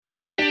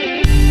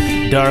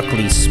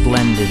Darkly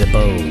Splendid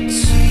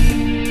Abodes,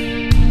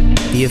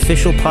 the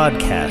official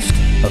podcast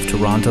of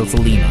Toronto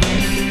Thelema.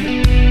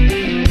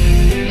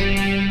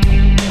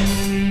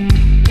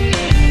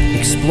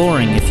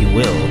 Exploring, if you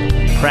will,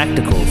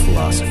 practical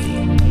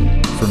philosophy,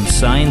 from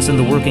science and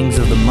the workings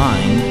of the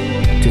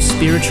mind to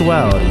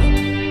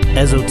spirituality,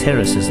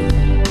 esotericism,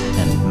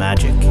 and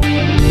magic.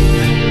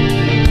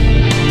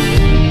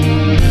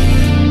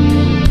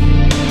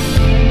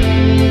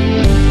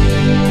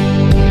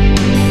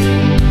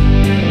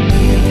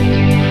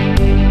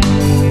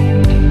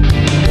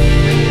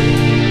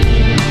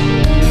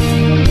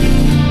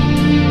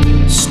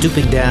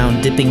 Stooping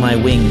down, dipping my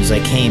wings, I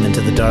came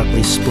into the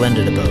darkly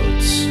splendid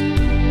abodes.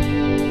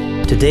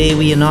 Today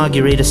we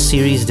inaugurate a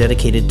series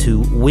dedicated to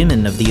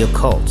women of the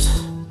occult,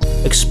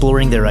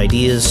 exploring their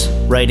ideas,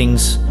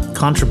 writings,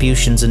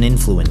 contributions, and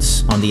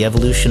influence on the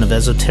evolution of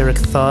esoteric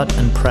thought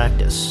and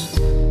practice.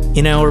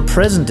 In our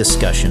present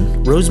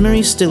discussion, Rosemary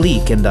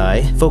Stehlik and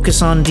I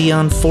focus on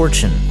Dion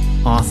Fortune,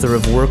 author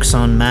of works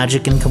on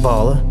magic and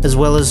Kabbalah, as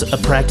well as a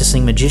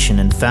practicing magician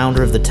and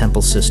founder of the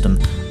temple system,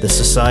 the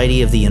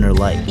Society of the Inner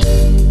Light.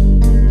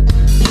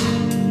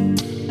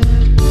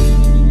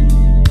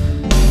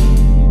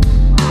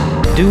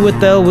 Do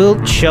what thou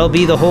wilt shall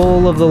be the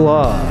whole of the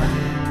law.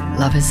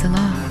 Love is the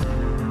law.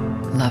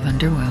 Love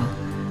under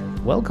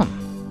will.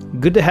 Welcome.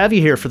 Good to have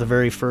you here for the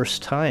very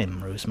first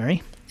time,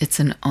 Rosemary.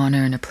 It's an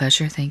honor and a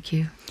pleasure, thank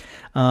you.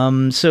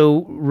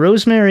 So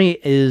Rosemary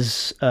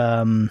is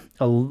a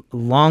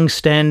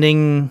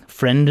long-standing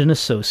friend and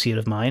associate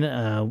of mine,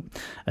 a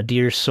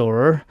dear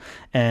soror,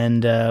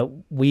 and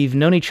we've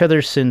known each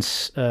other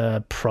since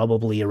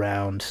probably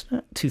around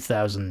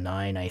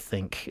 2009, I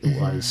think it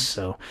was.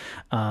 So,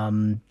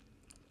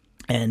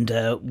 and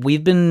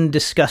we've been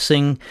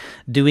discussing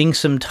doing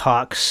some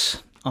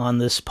talks on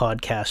this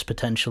podcast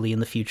potentially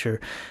in the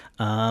future,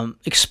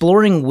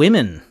 exploring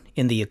women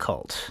in the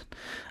occult.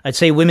 I'd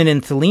say women in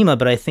Thelema,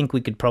 but I think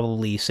we could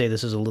probably say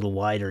this is a little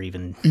wider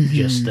even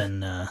just than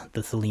the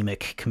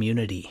Thelemic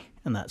community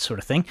and that sort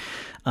of thing.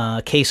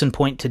 Case in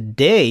point,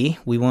 today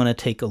we want to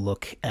take a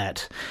look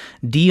at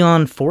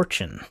Dion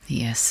Fortune.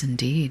 Yes,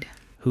 indeed.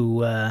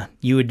 Who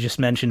you had just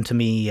mentioned to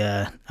me,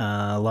 a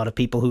lot of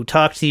people who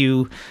talk to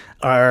you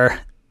are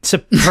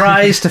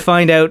surprised to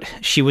find out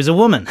she was a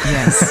woman.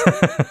 Yes.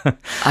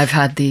 I've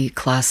had the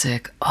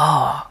classic,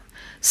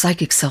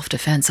 Psychic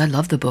Self-Defense. I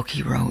love the book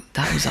he wrote.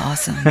 That was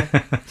awesome.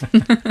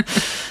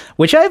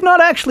 Which I have not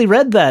actually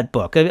read that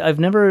book. I've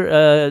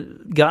never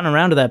gotten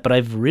around to that, but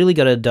I've really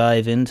got to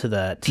dive into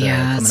that.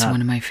 Yeah, it's one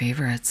of my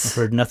favorites. I've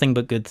heard nothing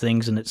but good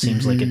things, and it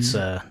seems like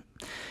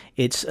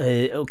it's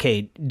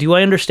okay. Do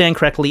I understand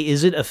correctly?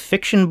 Is it a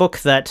fiction book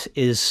that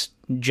is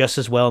just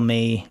as well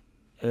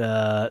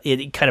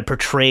it kind of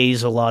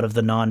portrays a lot of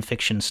the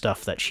nonfiction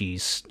stuff that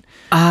she's...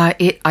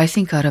 I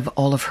think out of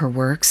all of her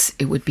works,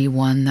 it would be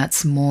one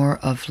that's more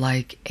of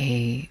like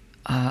a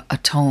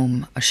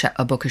tome,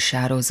 a book of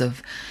shadows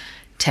of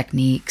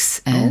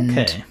techniques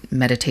and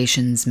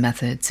meditations,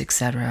 methods,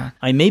 etc.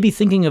 I may be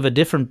thinking of a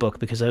different book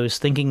because I was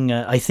thinking,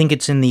 I think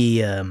it's in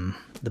the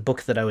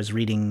book that I was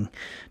reading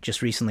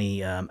just recently,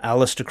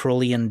 Aleister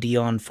Crowley and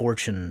Dion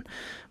Fortune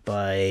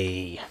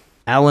by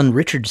Alan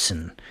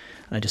Richardson.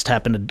 I just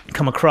happened to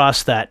come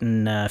across that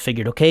and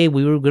figured, okay,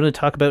 we were going to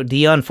talk about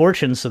Dion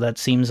Fortune, so that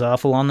seems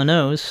awful on the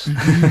nose.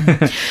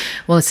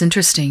 Well, it's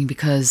interesting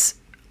because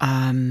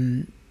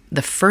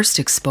the first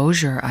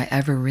exposure I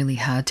ever really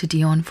had to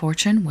Dion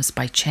Fortune was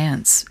by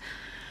chance,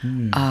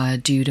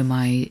 due to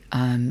my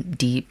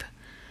deep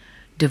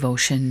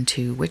devotion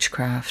to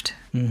witchcraft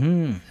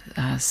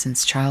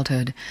since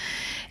childhood.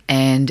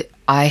 And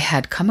I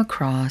had come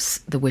across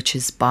the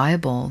Witch's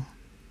Bible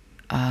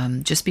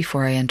just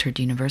before I entered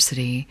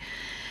university,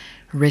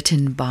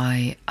 written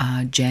by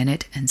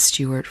Janet and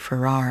Stuart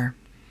Farrar.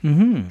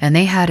 And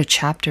they had a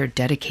chapter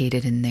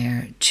dedicated in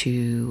there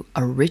to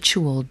a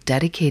ritual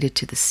dedicated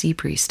to the sea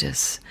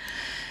priestess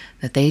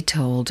that they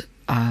told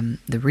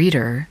the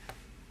reader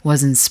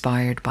was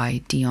inspired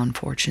by Dion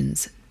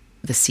Fortune's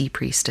The Sea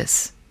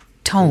Priestess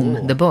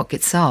tome, the book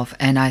itself.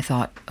 And I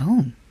thought,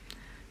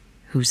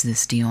 who's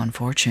this Dion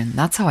Fortune?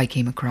 That's how I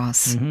came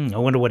across. I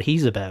wonder what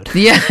he's about.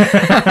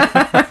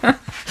 Yeah.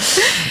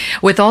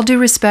 With all due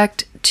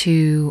respect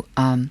to,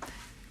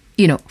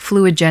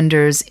 fluid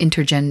genders,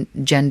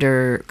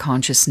 intergender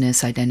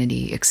consciousness,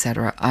 identity,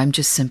 etc., I'm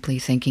just simply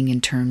thinking in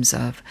terms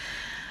of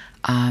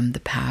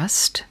the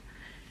past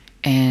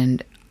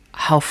and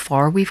how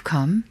far we've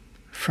come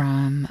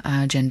from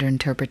gender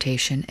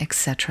interpretation,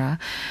 etc.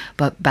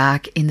 But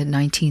back in the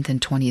 19th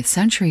and 20th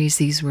centuries,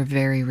 these were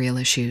very real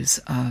issues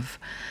of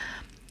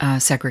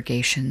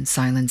segregation,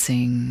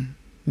 silencing,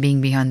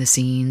 being behind the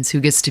scenes, who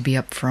gets to be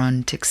up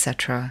front,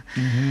 etc.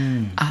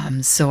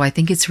 So I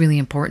think it's really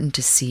important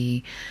to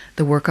see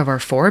the work of our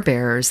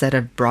forebears that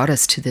have brought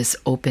us to this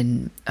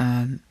open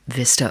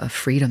vista of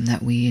freedom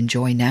that we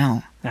enjoy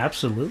now.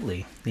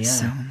 Absolutely, yeah.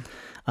 So,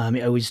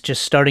 I was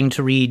just starting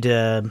to read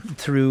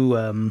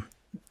through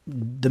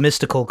the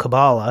mystical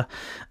Kabbalah,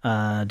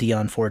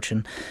 Dion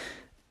Fortune,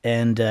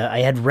 and I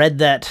had read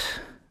that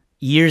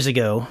years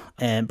ago,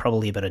 and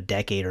probably about a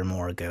decade or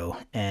more ago.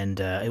 And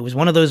it was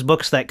one of those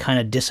books that kind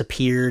of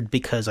disappeared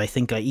because I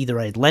think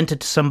I'd lent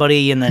it to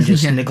somebody and then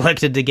just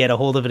neglected to get a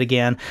hold of it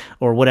again,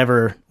 or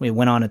whatever. It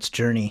went on its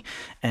journey.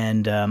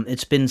 And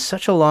it's been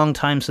such a long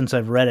time since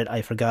I've read it,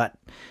 I forgot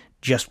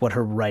just what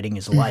her writing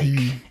is like.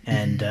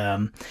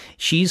 And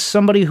she's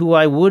somebody who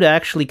I would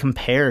actually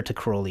compare to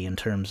Crowley in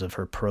terms of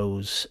her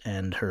prose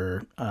and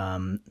her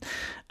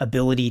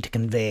ability to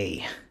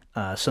convey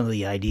some of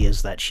the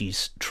ideas that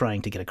she's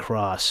trying to get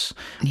across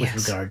with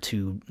regard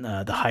to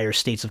the higher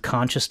states of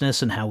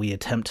consciousness and how we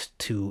attempt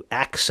to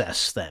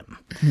access them.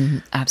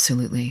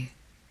 Absolutely.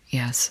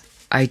 Yes.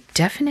 I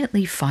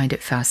definitely find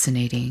it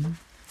fascinating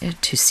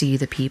to see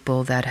the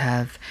people that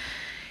have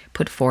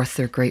put forth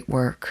their great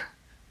work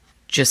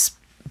just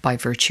by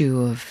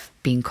virtue of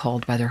being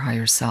called by their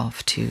higher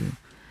self to,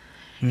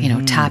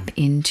 tap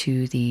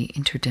into the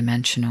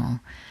interdimensional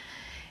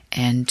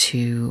and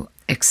to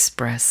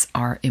express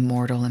our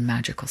immortal and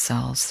magical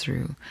selves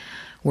through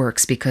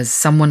works, because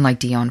someone like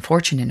Dion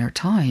Fortune in her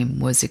time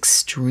was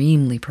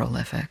extremely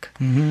prolific.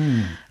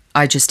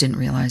 I just didn't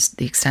realize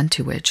the extent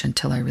to which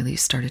until I really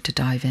started to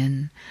dive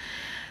in.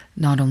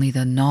 Not only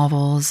the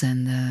novels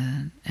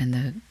and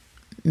the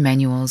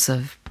manuals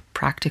of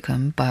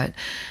practicum, but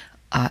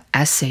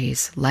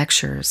essays,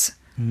 lectures,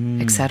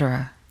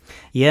 etc.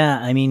 Yeah,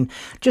 I mean,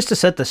 just to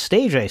set the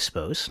stage, I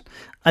suppose,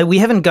 we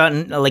haven't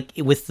gotten, like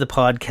with the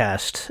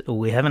podcast,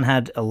 we haven't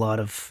had a lot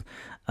of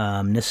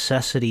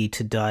necessity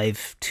to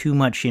dive too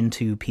much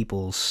into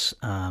people's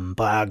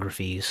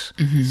biographies,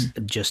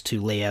 just to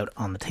lay out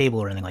on the table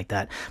or anything like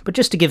that. But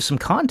just to give some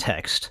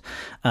context,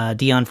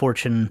 Dion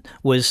Fortune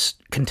was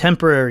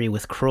contemporary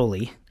with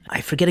Crowley. I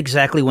forget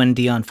exactly when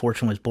Dion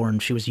Fortune was born.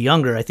 She was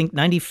younger, I think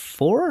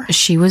 94?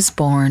 She was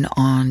born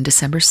on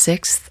December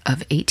 6th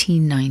of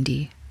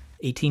 1890.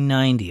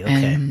 1890,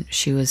 okay. And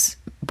she was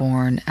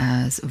born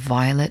as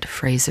Violet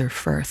Fraser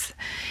Firth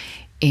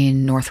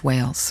in North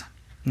Wales,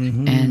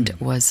 and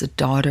was a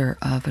daughter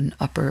of an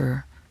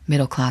upper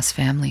middle class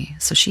family.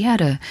 So she had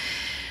a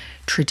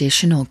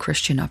traditional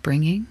Christian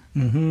upbringing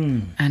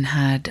and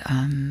had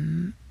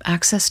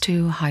access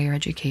to higher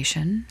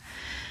education,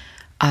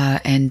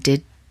 and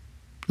did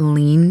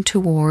lean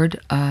toward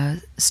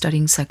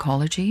studying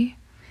psychology.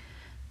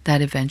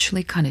 That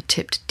eventually kind of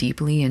tipped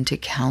deeply into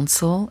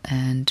counsel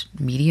and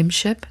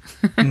mediumship.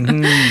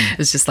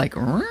 It's just like,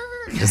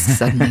 just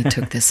suddenly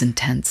took this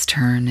intense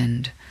turn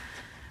and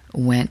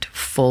went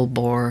full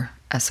bore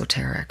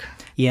esoteric.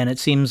 Yeah, and it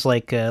seems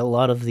like a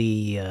lot of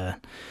the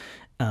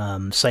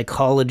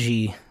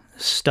psychology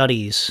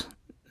studies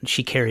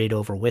she carried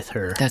over with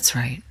her. That's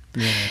right.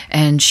 Yeah.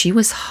 And she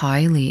was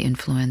highly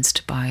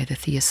influenced by the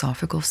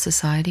Theosophical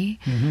Society,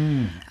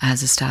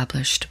 as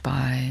established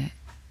by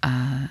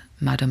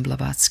Madame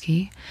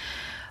Blavatsky.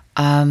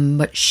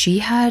 But she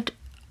had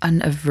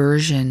an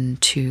aversion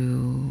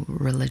to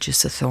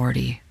religious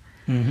authority.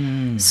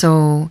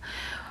 So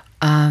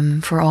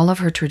for all of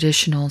her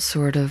traditional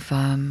sort of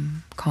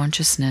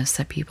consciousness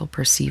that people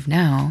perceive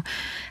now,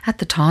 at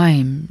the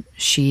time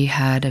she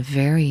had a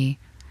very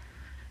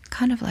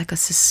kind of like a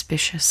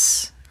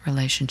suspicious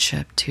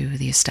relationship to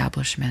the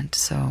establishment.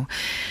 So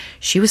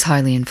she was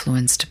highly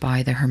influenced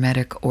by the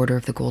Hermetic Order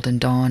of the Golden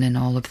Dawn and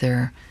all of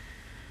their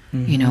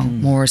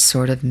more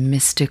sort of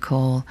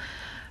mystical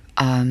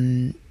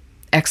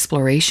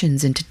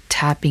explorations into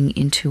tapping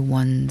into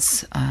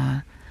one's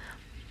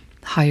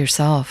higher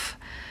self.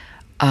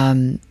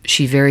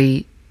 She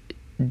very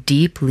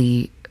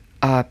deeply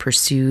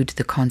pursued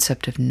the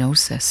concept of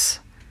gnosis,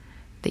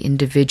 the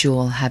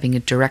individual having a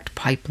direct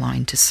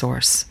pipeline to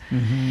source.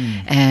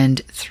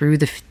 And through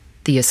the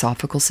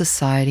Theosophical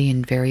Society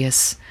and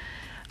various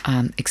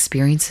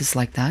experiences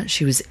like that,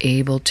 she was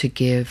able to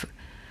give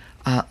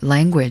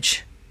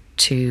language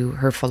to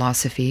her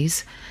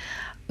philosophies,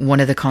 one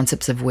of the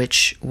concepts of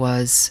which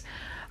was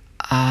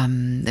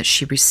that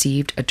she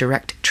received a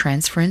direct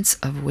transference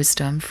of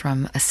wisdom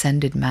from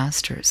ascended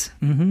masters.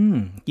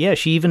 Yeah,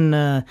 she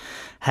even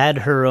had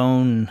her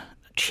own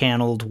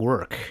channeled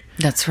work.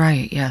 That's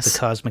right, yes. The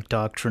Cosmic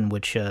Doctrine,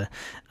 which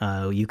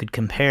you could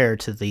compare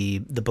to the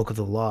Book of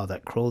the Law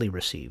that Crowley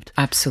received.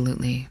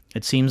 Absolutely.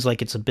 It seems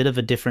like it's a bit of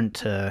a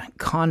different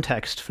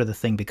context for the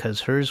thing, because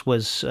hers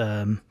was...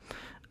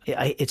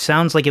 it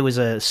sounds like it was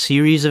a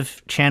series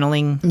of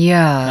channeling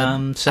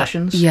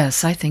sessions.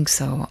 Yes, I think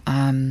so.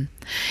 And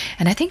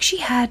I think she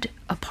had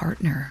a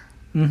partner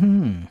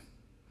who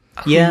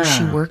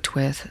she worked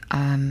with.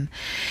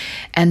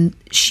 And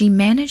she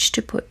managed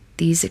to put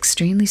these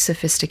extremely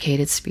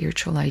sophisticated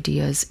spiritual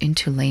ideas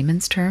into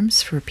layman's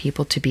terms for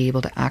people to be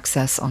able to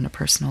access on a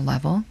personal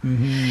level.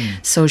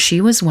 So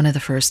she was one of the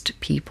first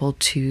people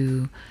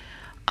to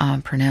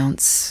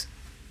pronounce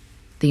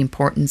the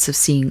importance of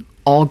seeing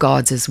all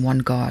gods as one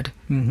God,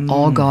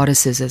 all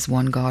goddesses as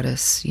one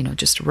goddess,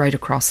 just right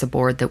across the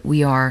board, that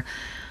we are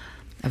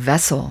a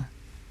vessel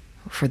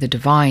for the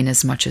divine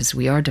as much as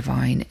we are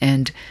divine.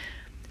 And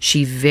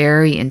she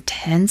very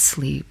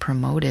intensely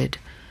promoted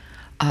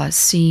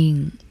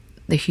seeing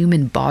the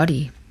human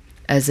body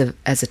as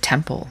a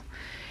temple,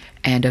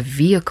 and a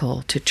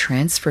vehicle to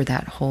transfer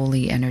that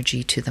holy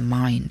energy to the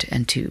mind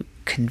and to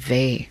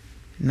convey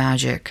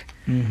magic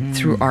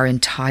through our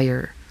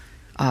entire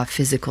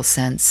physical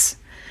sense,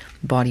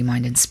 body,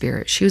 mind, and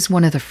spirit. She was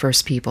one of the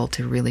first people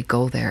to really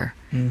go there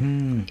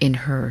in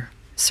her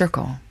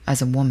circle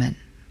as a woman.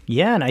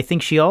 Yeah, and I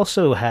think she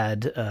also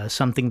had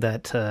something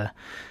that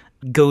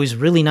goes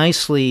really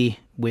nicely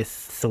with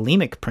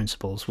thelemic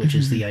principles, which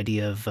is the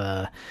idea of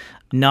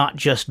not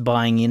just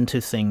buying into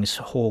things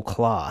whole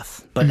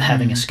cloth, but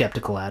having a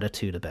skeptical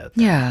attitude about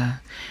them. Yeah.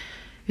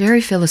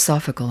 Very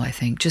philosophical, I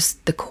think.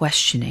 Just the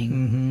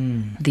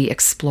questioning, the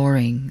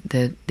exploring,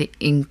 the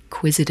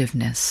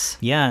inquisitiveness.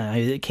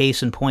 Yeah,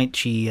 case in point,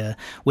 she,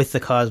 with the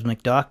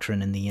cosmic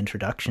doctrine in the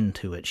introduction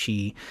to it,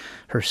 she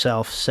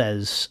herself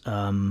says,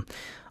 on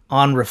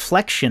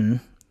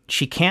reflection,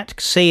 she can't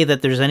say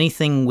that there's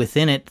anything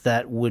within it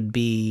that would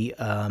be,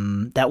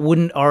 that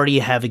wouldn't already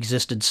have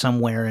existed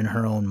somewhere in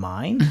her own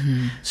mind.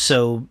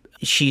 So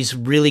she's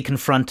really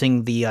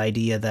confronting the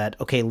idea that,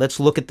 okay, let's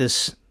look at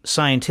this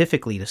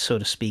scientifically, so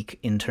to speak,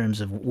 in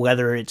terms of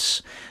whether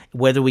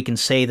we can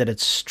say that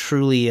it's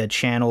truly a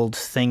channeled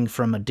thing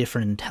from a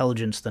different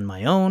intelligence than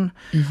my own,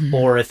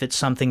 or if it's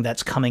something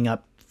that's coming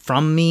up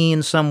from me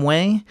in some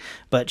way.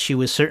 But she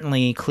was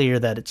certainly clear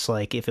that it's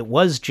like, if it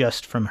was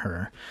just from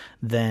her,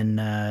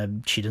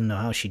 then she didn't know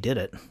how she did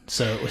it.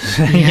 So it was,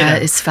 yeah,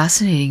 it's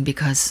fascinating,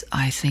 because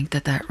I think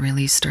that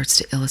really starts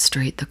to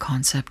illustrate the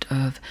concept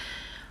of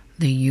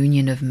the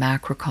union of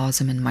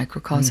macrocosm and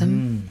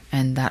microcosm,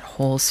 and that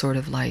whole sort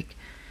of like,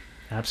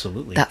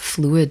 absolutely, that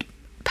fluid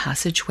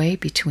passageway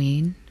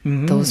between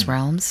those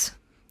realms.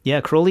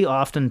 Yeah, Crowley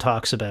often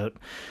talks about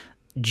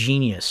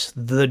genius,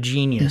 the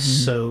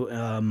genius.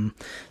 So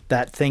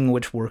that thing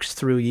which works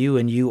through you,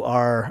 and you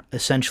are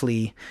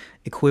essentially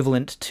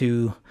equivalent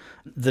to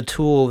the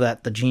tool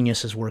that the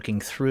genius is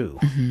working through.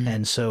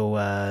 And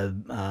so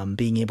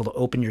being able to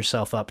open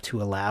yourself up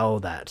to allow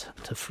that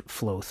to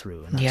flow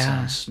through. And that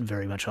sounds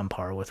very much on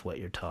par with what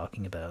you're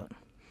talking about.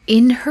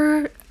 In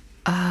her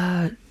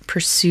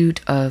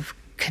pursuit of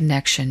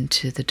connection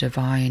to the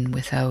divine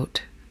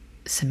without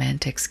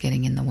semantics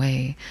getting in the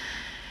way,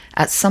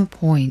 at some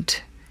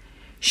point,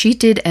 she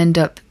did end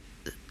up,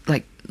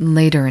 like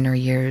later in her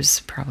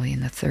years, probably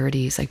in the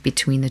 30s, like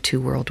between the two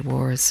world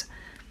wars,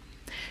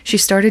 she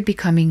started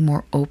becoming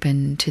more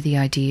open to the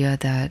idea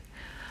that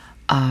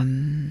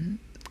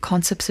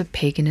concepts of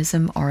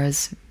paganism are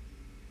as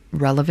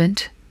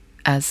relevant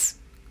as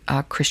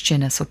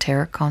Christian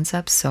esoteric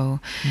concepts. So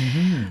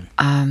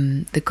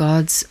the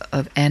gods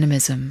of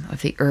animism,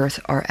 of the earth,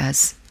 are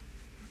as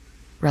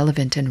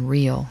relevant and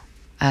real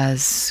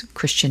as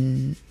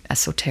Christian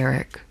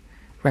esoteric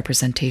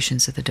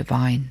representations of the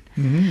divine.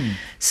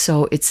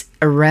 So it's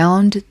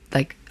around,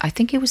 like, I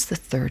think it was the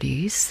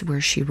 30s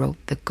where she wrote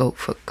The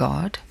Goatfoot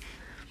God,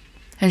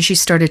 and she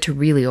started to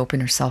really open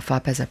herself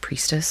up as a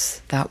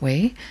priestess that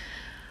way.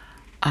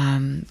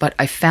 But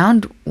I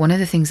found one of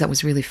the things that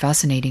was really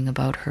fascinating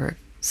about her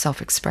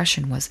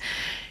self-expression was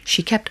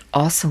she kept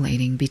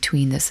oscillating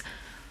between this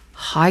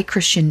high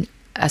Christian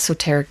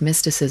esoteric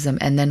mysticism,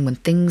 and then when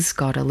things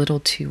got a little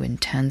too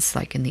intense,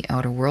 like in the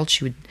outer world,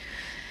 she would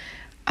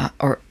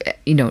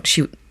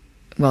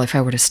if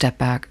I were to step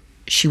back,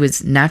 she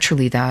was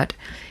naturally that,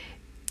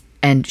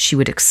 and she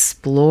would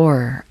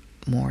explore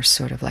more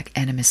sort of like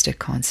animistic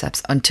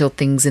concepts until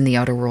things in the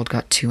outer world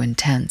got too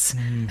intense,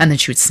 and then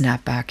she would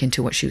snap back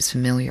into what she was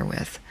familiar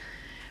with.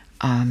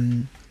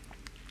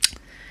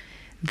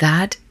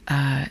 That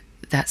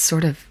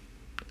sort of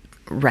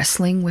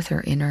wrestling with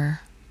her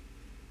inner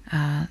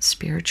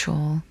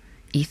spiritual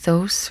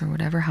ethos, or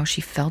whatever, how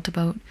she felt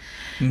about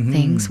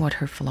things, what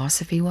her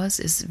philosophy was,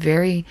 is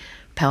very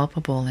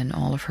palpable in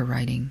all of her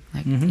writing.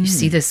 Like you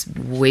see this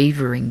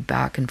wavering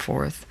back and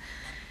forth,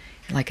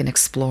 like an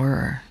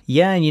explorer.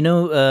 Yeah, and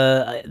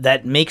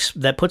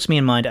that puts me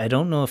in mind, I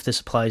don't know if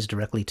this applies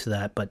directly to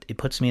that, but it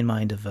puts me in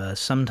mind of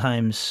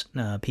sometimes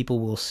people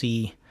will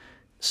see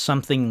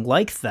something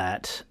like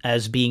that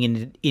as being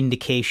an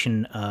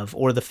indication of,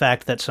 or the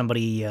fact that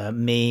somebody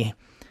may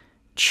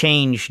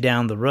change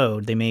down the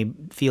road. They may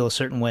feel a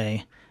certain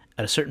way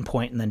at a certain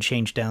point and then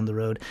change down the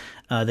road.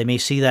 They may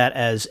see that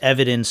as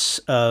evidence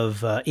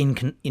of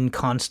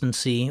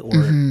inconstancy, or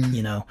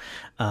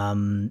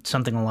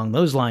something along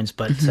those lines.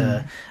 But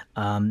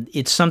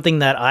it's something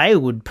that I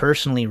would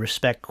personally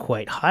respect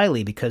quite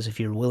highly, because if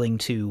you're willing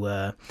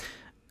to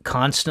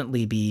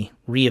constantly be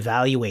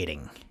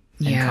reevaluating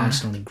and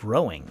constantly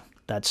growing,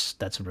 that's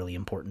a really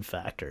important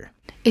factor.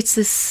 It's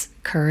this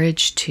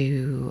courage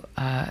to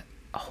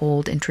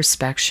hold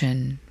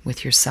introspection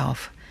with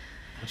yourself,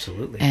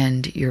 absolutely,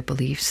 and your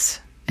beliefs,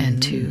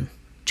 and to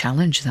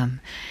challenge them.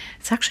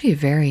 It's actually a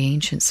very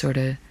ancient sort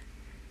of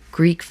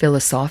Greek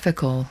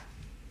philosophical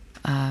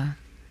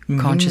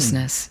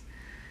consciousness.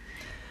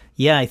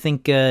 Yeah, I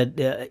think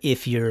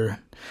if you're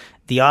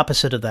the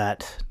opposite of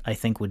that, I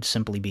think would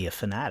simply be a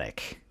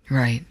fanatic,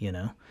 right?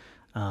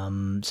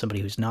 Somebody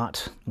who's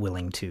not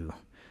willing to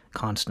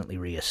constantly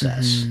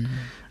reassess.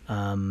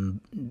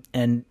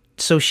 And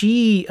so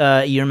she,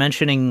 you're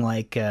mentioning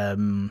like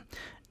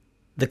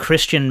the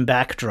Christian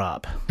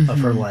backdrop of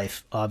her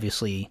life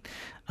obviously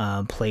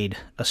played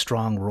a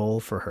strong role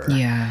for her.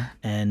 Yeah.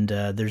 And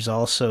there's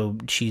also,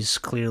 she's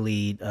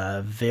clearly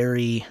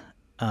very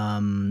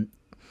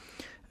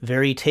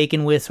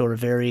taken with, or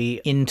very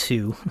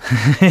into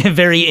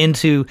very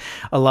into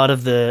a lot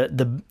of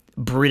the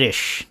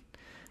British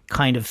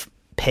kind of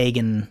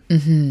pagan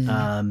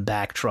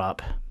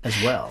backdrop as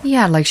well.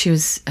 Yeah, like she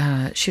was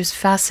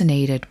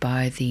fascinated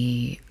by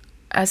the,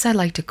 as I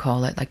like to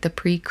call it, like the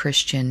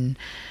pre-Christian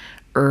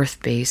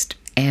earth-based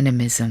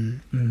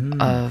animism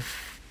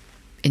of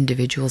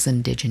individuals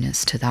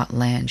indigenous to that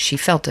land. She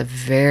felt a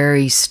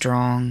very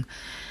strong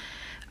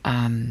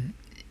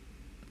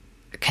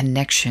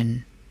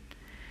connection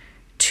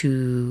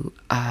to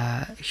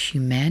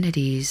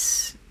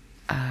humanity's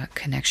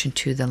connection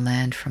to the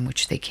land from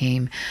which they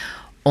came,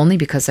 only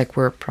because like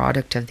we're a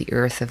product of the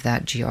earth, of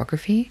that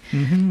geography.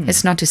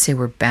 It's not to say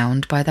we're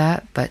bound by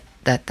that, but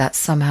that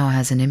somehow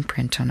has an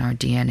imprint on our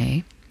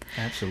DNA.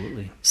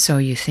 Absolutely. So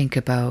you think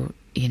about,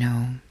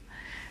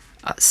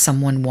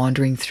 someone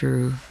wandering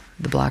through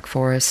the Black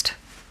Forest.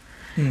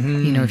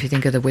 If you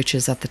think of the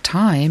witches at the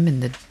time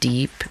and the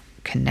deep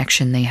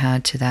connection they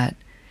had to that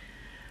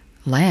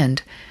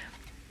land,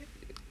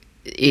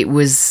 it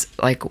was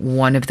like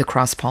one of the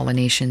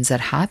cross-pollinations that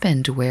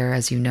happened where,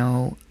 as you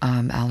know,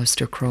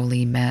 Aleister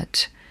Crowley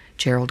met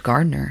Gerald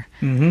Gardner.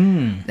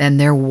 And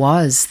there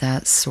was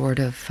that sort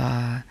of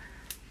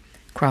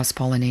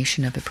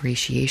cross-pollination of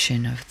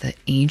appreciation of the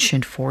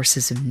ancient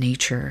forces of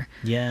nature.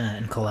 Yeah,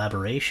 and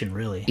collaboration,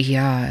 really.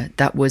 Yeah,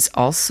 that was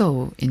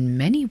also, in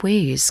many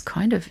ways,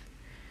 kind of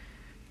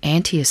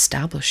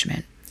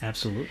anti-establishment.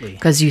 Absolutely.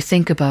 Because you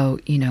think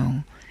about,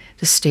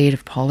 the state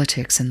of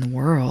politics in the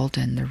world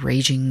and the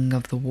raging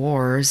of the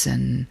wars,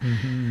 and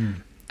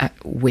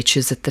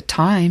witches at the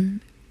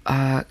time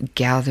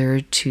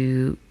gathered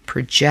to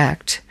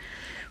project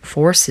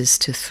forces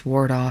to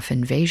thwart off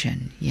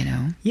invasion,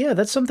 Yeah,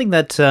 that's something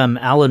that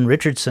Alan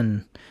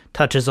Richardson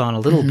touches on a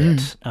little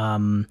bit.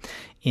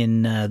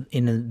 In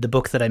the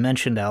book that I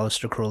mentioned,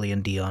 Aleister Crowley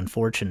and Dion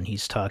Fortune,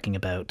 he's talking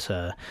about,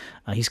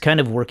 he's kind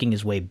of working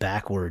his way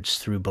backwards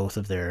through both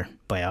of their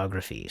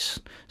biographies,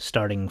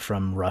 starting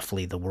from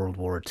roughly the World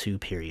War II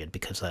period,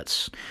 because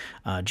that's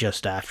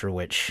just after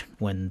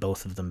when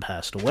both of them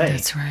passed away.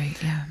 That's right,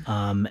 yeah.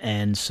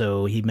 And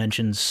so he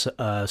mentions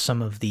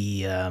some of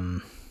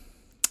the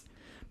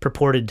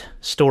purported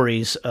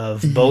stories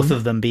of both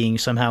of them being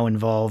somehow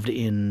involved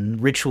in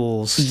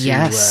rituals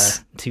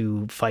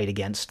to fight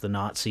against the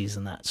Nazis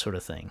and that sort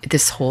of thing.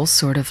 This whole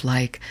sort of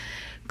like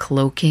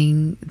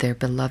cloaking their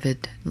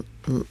beloved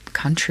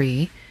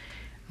country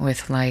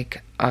with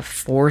like a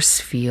force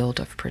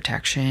field of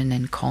protection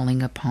and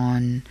calling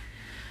upon,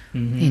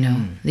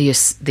 the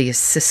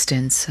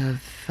assistance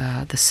of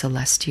the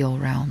celestial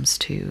realms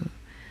to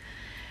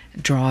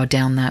draw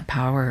down that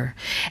power.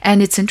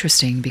 And it's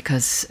interesting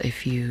because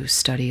if you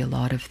study a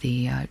lot of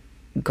the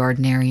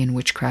Gardnerian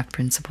witchcraft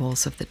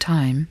principles of the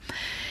time,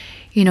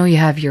 you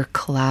have your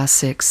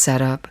classic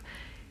setup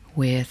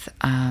with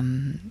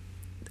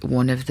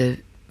one of the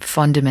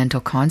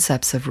fundamental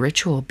concepts of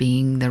ritual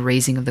being the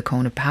raising of the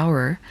cone of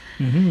power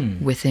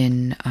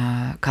within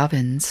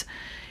covens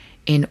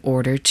in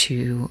order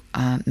to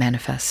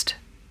manifest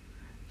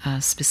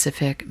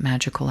specific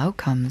magical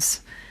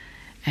outcomes.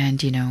 And,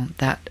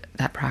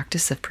 that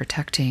practice of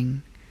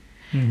protecting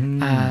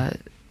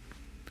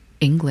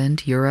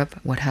England, Europe,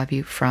 what have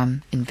you,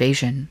 from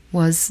invasion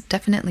was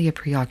definitely a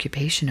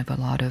preoccupation of a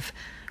lot of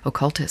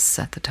occultists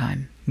at the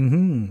time.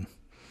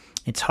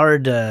 It's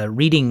hard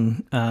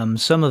reading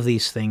some of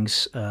these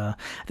things. I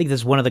think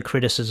that's one of the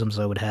criticisms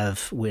I would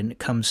have when it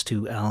comes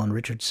to Alan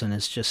Richardson,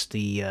 is just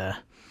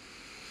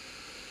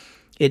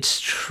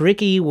it's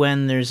tricky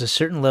when there's a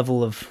certain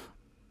level of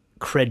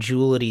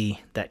credulity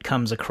that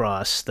comes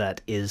across that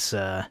is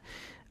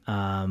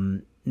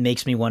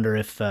makes me wonder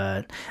if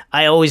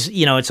I always,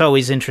 it's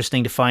always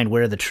interesting to find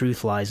where the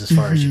truth lies as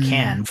far as you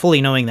can, fully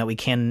knowing that we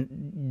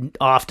can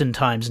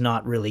oftentimes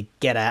not really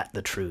get at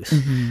the truth.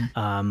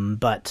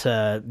 But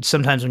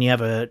sometimes when you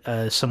have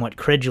a somewhat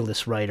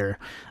credulous writer,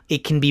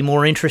 it can be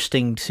more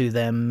interesting to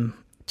them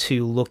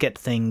to look at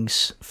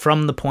things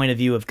from the point of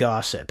view of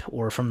gossip,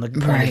 or from the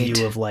point of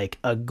view of like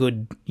a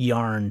good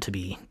yarn to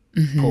be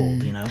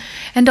pulled,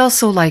 And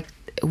also, like,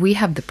 we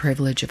have the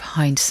privilege of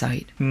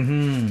hindsight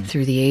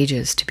through the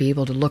ages to be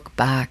able to look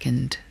back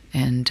and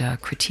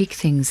critique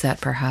things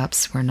that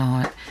perhaps were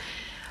not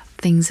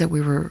things that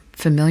we were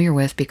familiar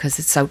with because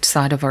it's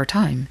outside of our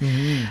time.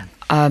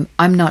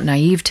 I'm not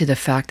naive to the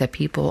fact that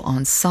people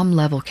on some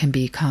level can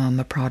become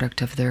a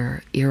product of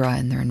their era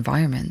and their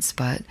environments,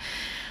 but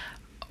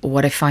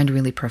what I find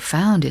really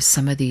profound is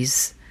some of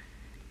these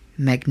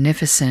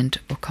magnificent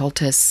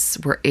occultists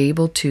were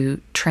able to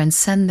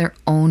transcend their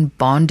own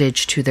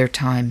bondage to their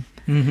time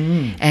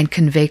and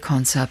convey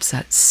concepts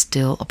that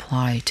still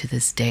apply to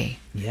this day.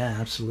 Yeah,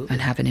 absolutely.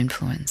 And have an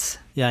influence.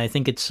 Yeah, I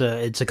think it's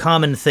a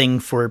common thing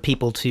for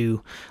people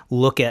to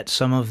look at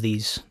some of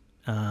these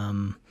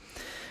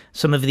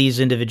some of these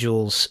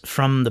individuals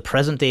from the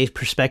present day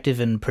perspective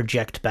and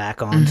project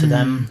back onto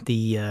them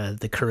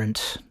the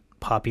current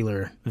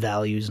popular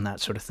values and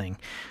that sort of thing.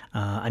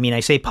 I mean,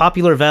 I say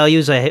popular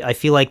values, I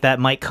feel like that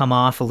might come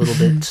off a little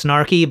bit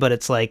snarky, but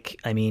it's like,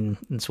 I mean,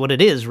 it's what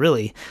it is,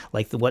 really.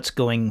 Like what's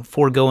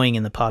foregoing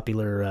in the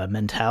popular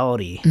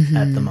mentality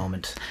at the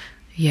moment.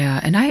 Yeah,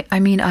 and I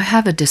mean, I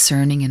have a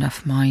discerning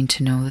enough mind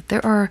to know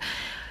that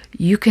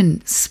you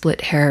can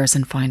split hairs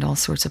and find all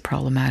sorts of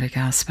problematic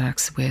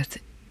aspects with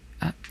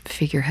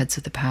figureheads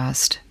of the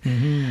past.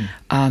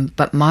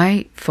 But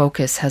my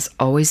focus has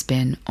always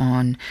been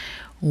on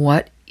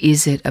what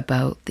is it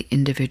about the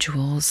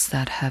individuals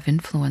that have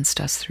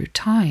influenced us through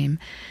time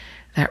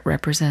that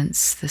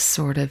represents this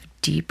sort of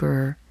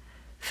deeper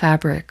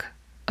fabric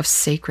of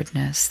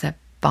sacredness that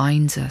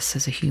binds us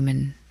as a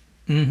human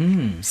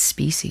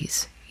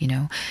species,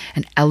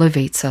 and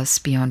elevates us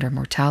beyond our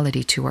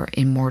mortality to our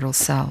immortal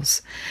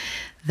selves.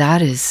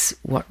 That is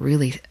what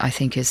really, I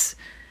think, is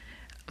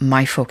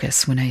my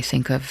focus when I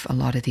think of a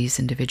lot of these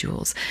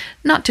individuals.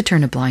 Not to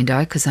turn a blind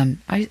eye, because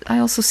I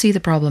also see the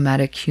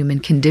problematic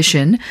human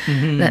condition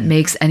that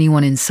makes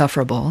anyone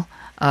insufferable.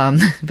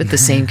 But the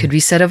same could be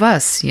said of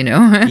us, Yeah.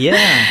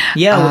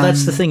 Well,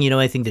 that's the thing.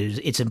 I think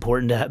it's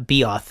important to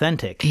be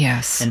authentic.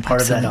 Yes, and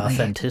part absolutely. of that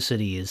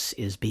authenticity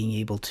is being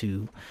able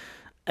to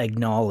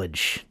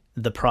acknowledge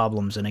the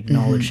problems and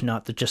acknowledge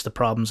not just the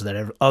problems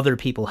that other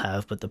people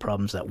have, but the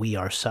problems that we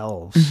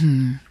ourselves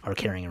are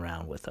carrying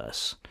around with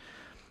us.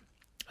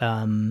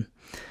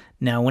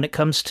 Now, when it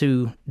comes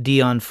to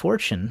Dion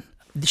Fortune,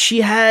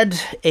 she had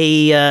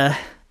a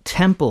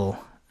temple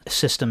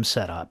system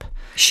set up.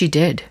 She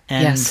did,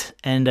 yes.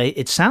 And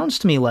it sounds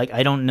to me like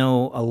I don't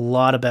know a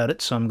lot about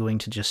it, so I'm going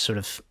to just sort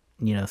of,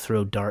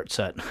 throw darts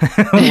at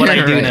what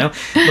I do know.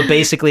 But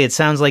basically, it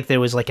sounds like there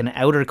was like an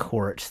outer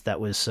court that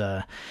was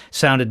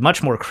sounded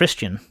much more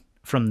Christian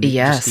from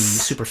just the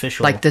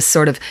superficial. Like this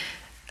sort of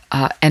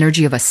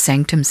energy of a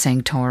sanctum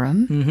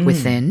sanctorum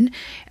within,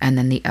 and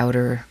then the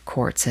outer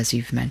courts, as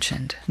you've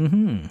mentioned.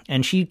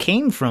 And she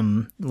came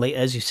from,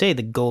 as you say,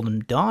 the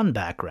Golden Dawn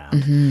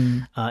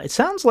background. It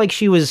sounds like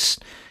she was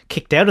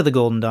kicked out of the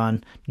Golden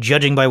Dawn,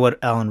 judging by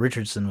what Alan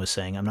Richardson was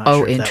saying. I'm not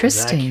sure if that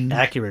was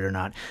accurate or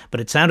not, but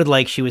it sounded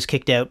like she was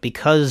kicked out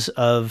because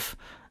of,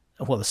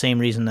 the same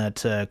reason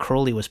that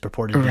Crowley was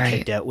purported to be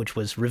kicked out, which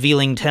was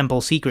revealing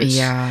temple secrets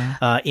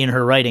in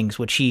her writings,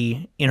 which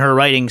she, in her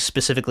writings,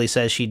 specifically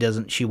says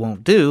she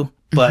won't do.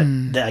 But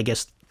I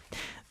guess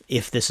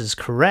if this is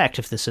correct,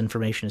 if this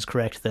information is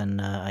correct, then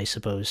I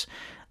suppose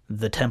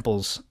the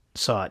temples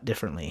saw it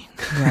differently.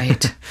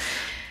 Right.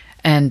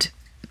 And,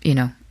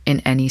 in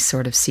any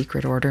sort of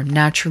secret order,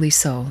 naturally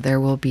so,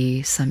 there will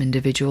be some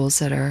individuals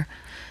that are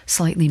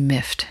slightly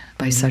miffed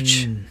by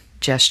such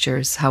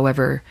gestures,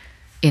 however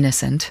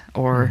innocent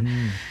or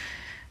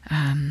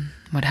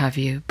what have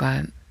you.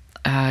 But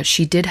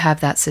she did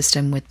have that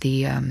system with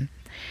the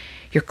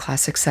your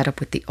classic setup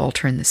with the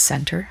altar in the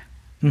center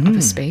of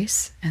a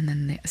space, and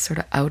then the sort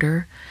of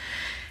outer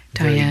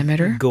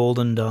diameter.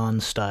 Golden Dawn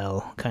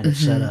style kind of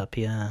setup,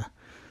 yeah.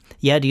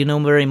 Yeah, do you know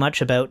very much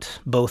about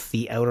both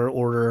the outer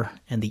order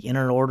and the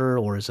inner order,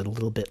 or is it a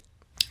little bit?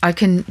 I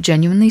can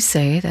genuinely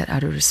say that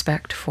out of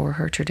respect for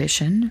her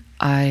tradition,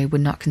 I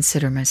would not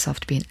consider myself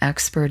to be an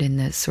expert in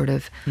the sort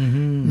of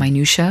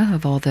minutia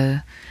of all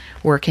the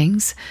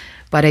workings,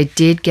 but I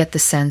did get the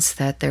sense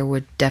that there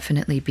would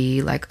definitely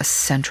be like a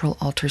central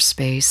altar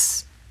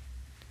space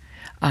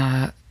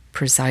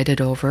presided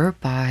over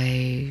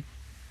by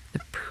the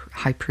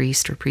high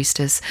priest or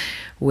priestess,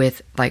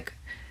 with like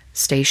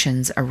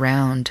stations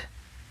around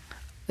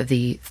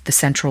the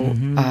central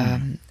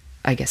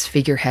I guess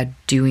figurehead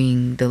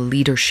doing the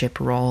leadership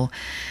role,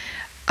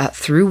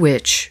 through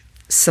which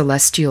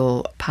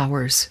celestial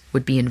powers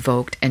would be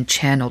invoked and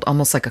channeled,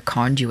 almost like a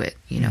conduit,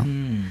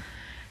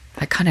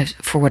 I kind of,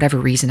 for whatever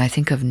reason, I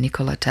think of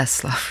Nikola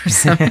Tesla or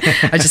something.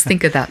 I just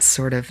think of that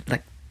sort of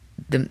like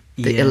the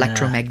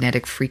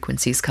electromagnetic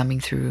frequencies coming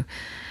through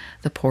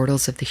the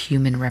portals of the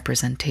human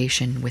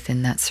representation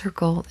within that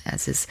circle,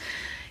 as is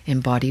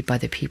embodied by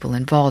the people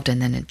involved,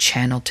 and then it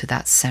channeled to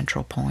that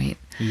central point.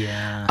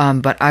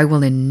 But I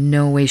will in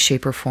no way,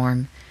 shape, or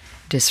form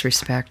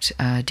disrespect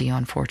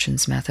Dion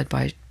Fortune's method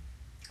by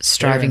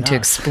striving to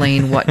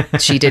explain what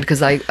she did,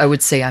 because I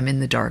would say I'm in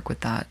the dark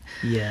with that.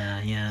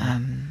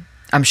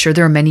 I'm sure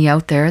there are many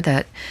out there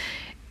that,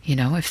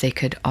 if they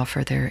could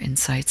offer their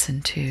insights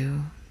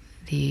into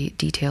the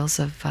details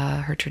of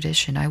her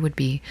tradition, I would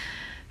be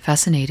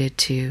fascinated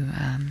to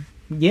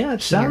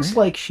it sounds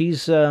like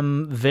she's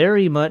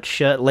very much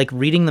like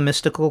reading the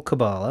mystical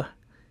Kabbalah.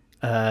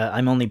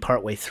 I'm only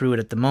partway through it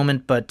at the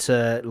moment, but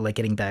like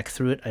getting back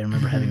through it, I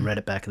remember having read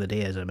it back in the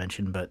day, as I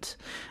mentioned. But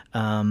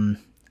I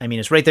mean,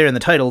 it's right there in the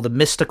title, the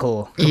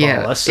mystical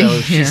Kabbalah. So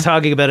she's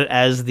talking about it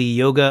as the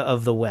yoga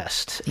of the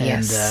West.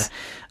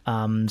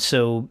 And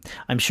so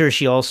I'm sure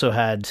she also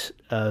had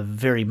a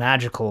very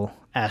magical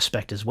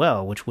aspect as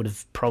well, which would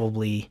have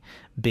probably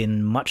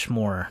been much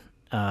more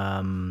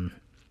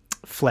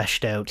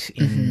fleshed out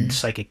in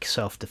psychic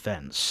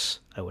self-defense,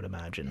 I would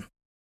imagine.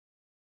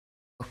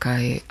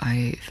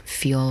 I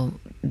feel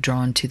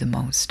drawn to the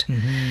most.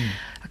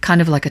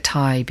 Kind of like a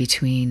tie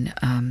between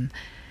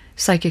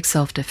psychic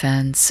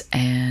self-defense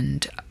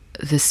and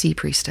the Sea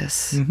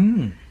Priestess.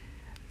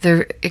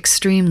 They're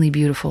extremely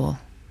beautiful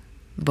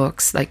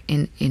books, like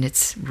in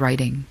its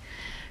writing.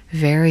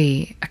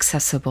 Very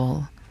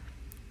accessible,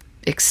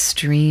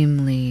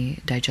 extremely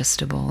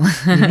digestible.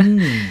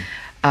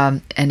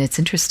 And it's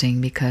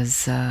interesting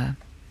because,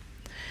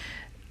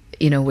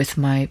 with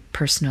my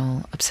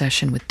personal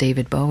obsession with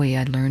David Bowie,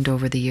 I learned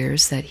over the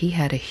years that he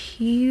had a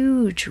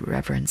huge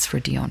reverence for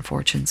Dion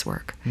Fortune's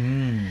work.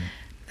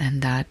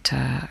 And that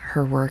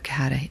her work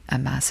had a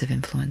massive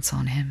influence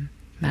on him,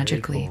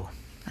 magically, cool,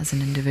 as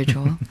an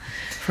individual,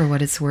 for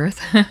what it's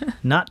worth.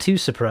 Not too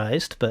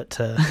surprised, but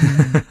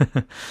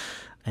I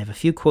have a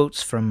few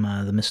quotes from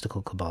the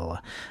Mystical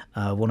Kabbalah,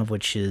 one of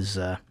which is,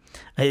 this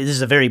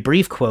is a very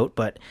brief quote,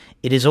 but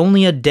it is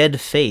only a dead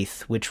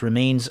faith which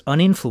remains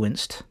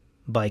uninfluenced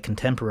by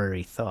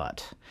contemporary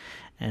thought.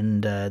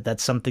 And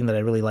that's something that I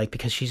really like,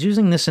 because she's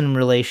using this in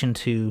relation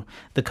to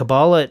the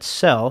Kabbalah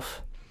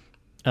itself.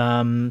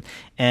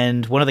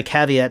 And one of the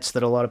caveats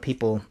that a lot of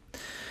people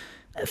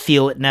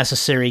feel it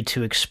necessary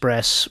to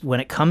express when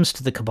it comes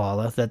to the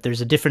Kabbalah, that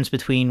there's a difference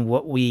between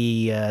what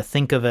we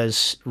think of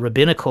as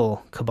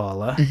rabbinical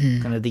Kabbalah,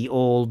 kind of the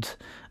old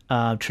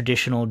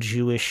traditional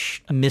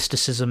Jewish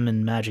mysticism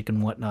and magic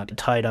and whatnot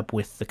tied up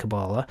with the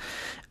Kabbalah,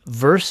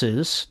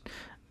 versus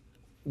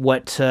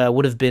what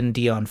would have been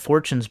Dion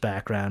Fortune's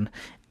background.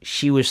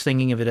 She was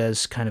thinking of it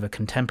as kind of a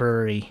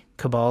contemporary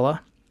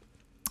Kabbalah,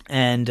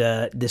 and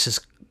this is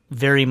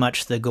very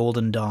much the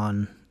Golden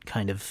Dawn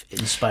kind of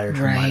inspired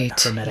hermetic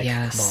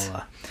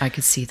Kabbalah. I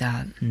could see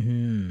that.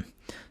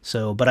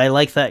 So, but I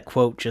like that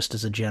quote just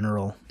as a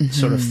general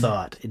sort of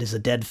thought. It is a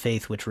dead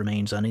faith which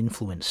remains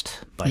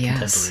uninfluenced by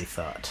contemporary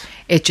thought.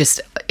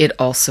 It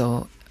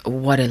also,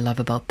 what I love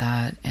about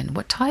that, and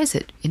what ties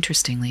it,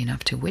 interestingly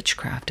enough, to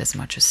witchcraft as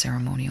much as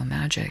ceremonial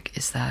magic,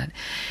 is that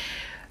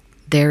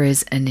there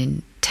is an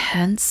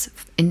intense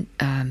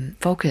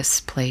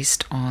focus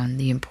placed on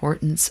the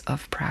importance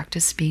of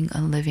practice being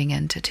a living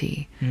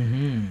entity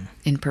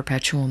in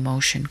perpetual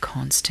motion,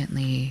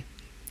 constantly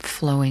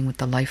flowing with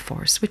the life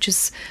force, which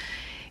is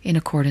in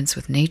accordance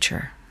with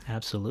nature.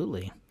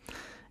 Absolutely.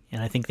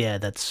 And I think,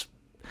 that's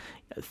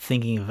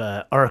thinking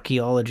of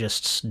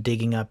archaeologists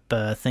digging up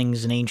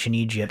things in ancient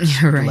Egypt.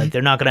 Right. Like,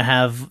 they're not going to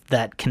have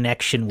that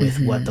connection with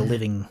what the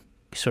living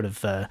sort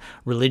of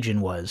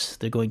religion was.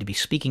 They're going to be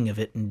speaking of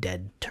it in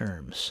dead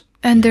terms.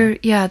 And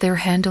they're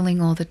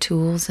handling all the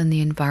tools and the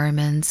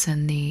environments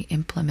and the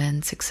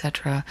implements,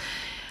 etc.,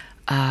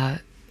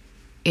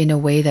 in a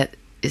way that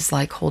is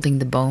like holding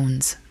the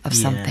bones of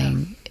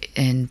something.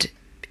 And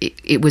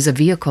it was a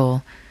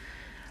vehicle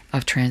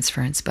of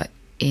transference, but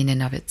in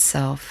and of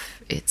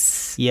itself,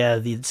 it's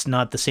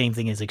not the same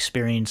thing as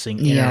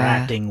experiencing,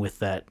 interacting with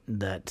that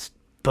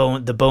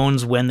bone, the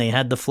bones when they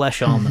had the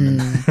flesh on them, and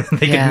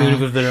they could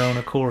move of their own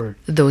accord.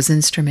 Those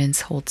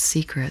instruments hold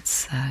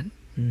secrets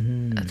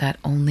that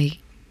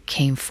only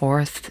came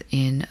forth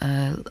in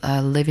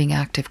a living,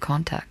 active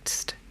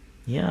context.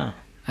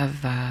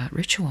 Of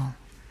ritual.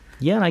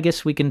 Yeah, and I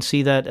guess we can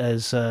see that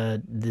as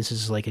this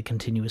is like a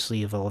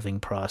continuously evolving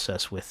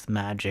process with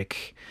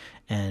magic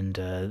and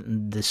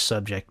this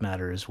subject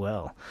matter as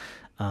well,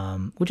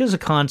 which is a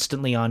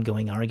constantly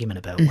ongoing argument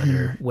about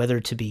whether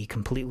to be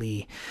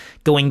completely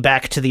going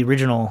back to the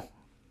original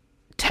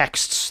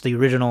texts, the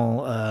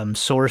original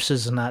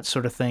sources and that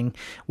sort of thing,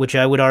 which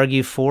I would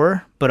argue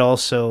for, but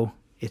also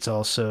it's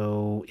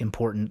also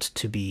important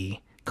to be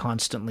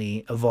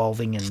constantly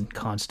evolving and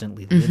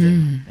constantly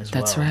living as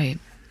well.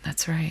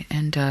 That's right.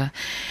 And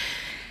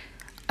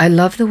I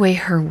love the way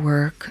her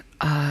work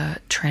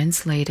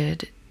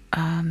translated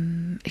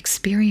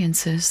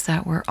experiences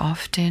that were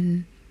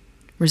often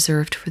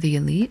reserved for the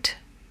elite.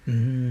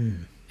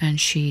 And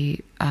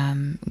she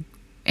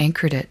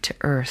anchored it to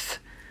earth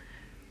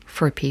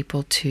for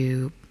people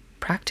to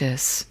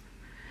practice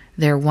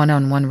their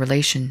one-on-one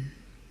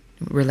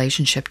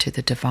relationship to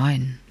the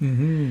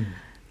divine.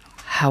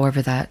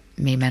 However that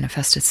may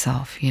manifest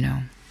itself,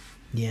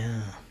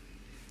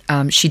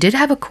 She did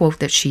have a quote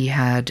that she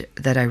had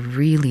that I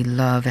really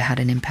love. It had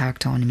an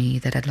impact on me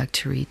that I'd like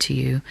to read to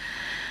you.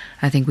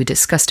 I think we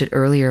discussed it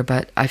earlier,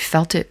 but I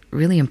felt it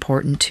really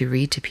important to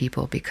read to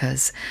people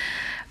because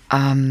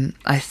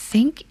I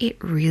think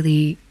it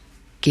really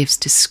gives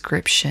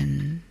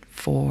description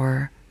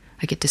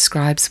it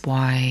describes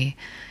why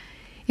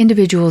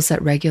individuals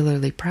that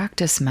regularly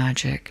practice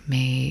magic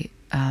may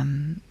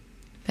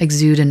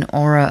exude an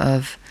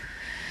aura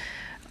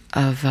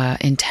of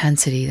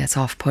intensity that's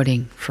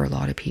off-putting for a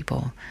lot of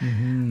people.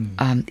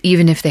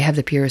 Even if they have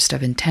the purest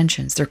of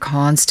intentions, they're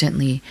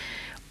constantly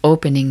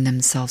opening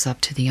themselves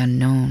up to the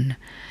unknown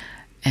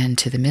and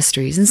to the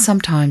mysteries, and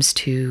sometimes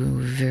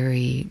to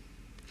very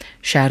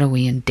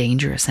shadowy and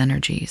dangerous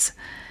energies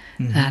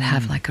that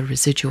have like a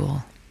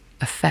residual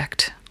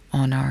effect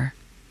on our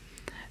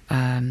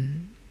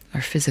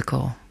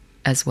physical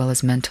as well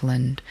as mental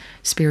and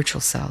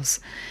spiritual selves.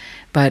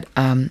 But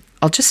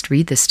I'll just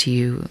read this to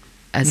you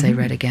as I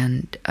read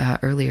again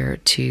earlier,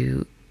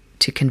 to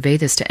convey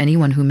this to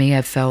anyone who may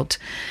have felt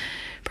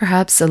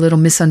perhaps a little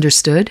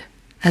misunderstood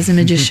as a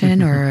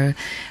magician or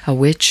a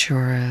witch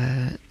or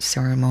a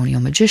ceremonial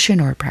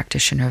magician or a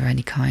practitioner of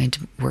any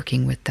kind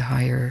working with the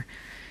higher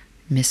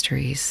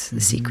mysteries,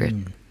 the secret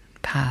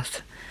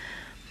path.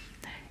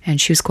 And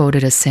she was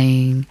quoted as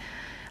saying,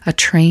 "A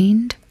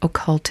trained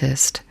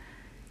occultist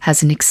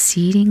has an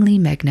exceedingly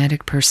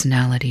magnetic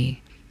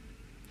personality,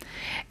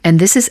 and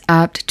this is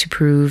apt to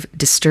prove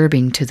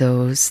disturbing to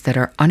those that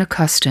are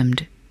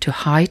unaccustomed to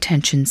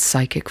high-tension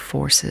psychic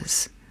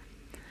forces.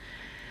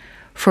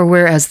 For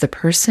whereas the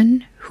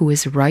person who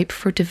is ripe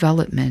for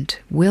development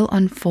will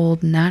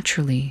unfold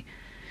naturally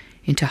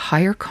into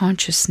higher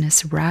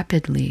consciousness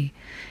rapidly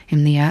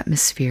in the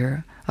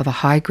atmosphere of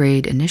a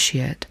high-grade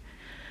initiate,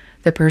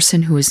 the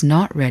person who is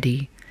not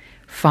ready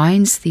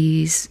finds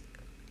these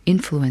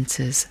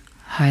influences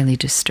highly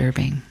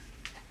disturbing."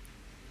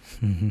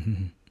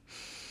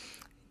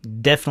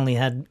 Definitely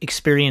had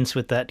experience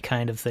with that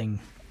kind of thing.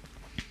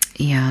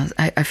 Yeah,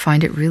 I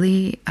find it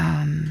really,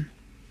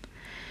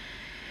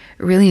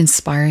 really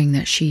inspiring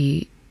that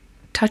she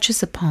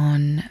touches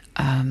upon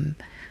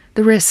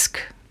the risk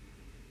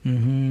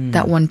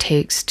that one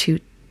takes to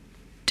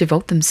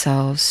devote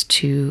themselves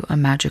to a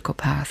magical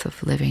path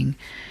of living.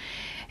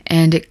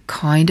 And it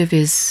kind of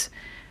is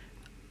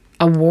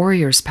a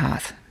warrior's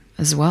path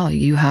as well.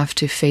 You have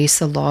to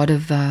face a lot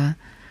of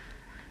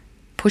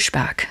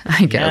pushback,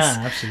 I guess.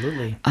 Yeah,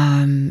 absolutely.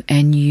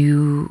 And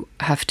you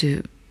have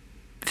to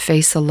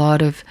face a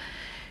lot of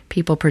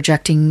people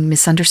projecting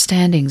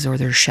misunderstandings or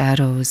their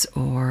shadows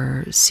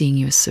or seeing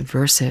you as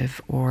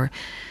subversive or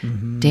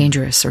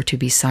dangerous or to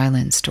be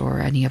silenced or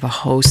any of a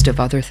host of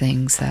other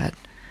things that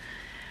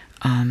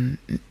a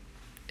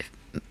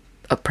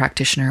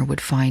practitioner would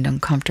find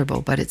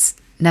uncomfortable, but it's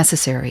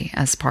necessary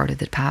as part of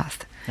the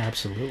path.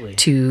 Absolutely.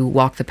 To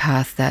walk the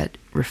path that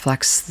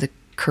reflects the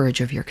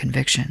courage of your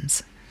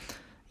convictions.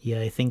 Yeah,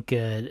 I think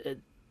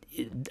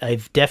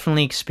I've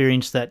definitely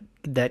experienced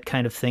that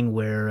kind of thing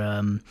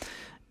where,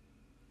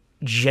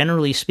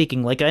 generally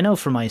speaking, like I know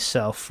for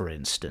myself, for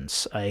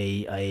instance,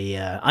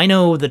 I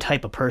know the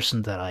type of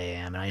person that I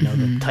am, and I know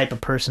the type of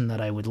person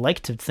that I would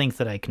like to think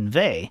that I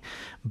convey,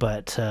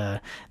 but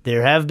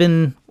there have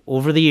been,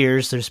 over the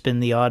years, there's been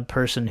the odd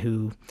person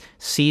who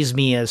sees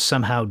me as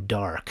somehow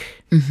dark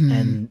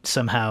and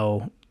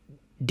somehow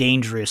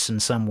dangerous in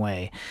some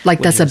way. Like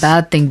that's a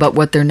bad thing, but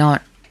what they're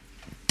not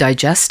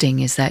digesting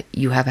is that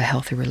you have a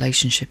healthy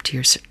relationship to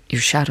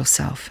your shadow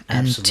self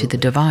and to the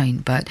divine,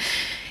 but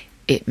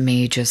it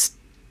may just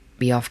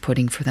be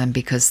off-putting for them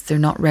because they're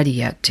not ready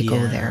yet to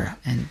go there.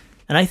 And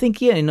I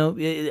think,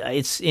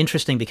 it's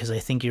interesting because I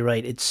think you're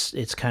right.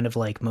 It's kind of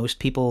like most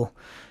people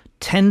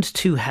tend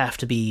to have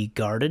to be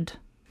guarded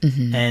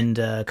and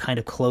kind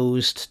of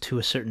closed to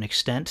a certain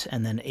extent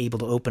and then able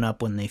to open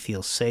up when they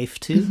feel safe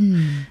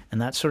to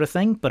and that sort of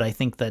thing. But I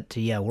think that,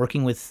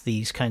 working with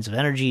these kinds of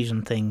energies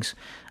and things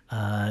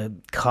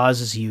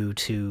causes you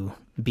to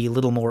be a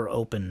little more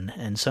open,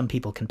 and some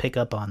people can pick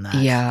up on that.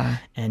 Yeah.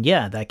 And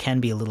that can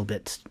be a little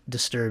bit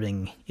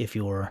disturbing if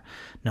you're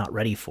not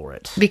ready for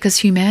it. Because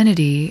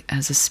humanity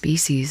as a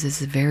species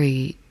is a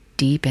very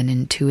deep and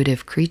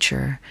intuitive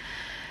creature.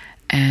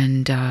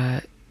 And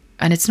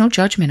it's no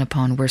judgment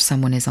upon where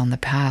someone is on the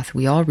path.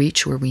 We all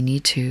reach where we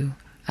need to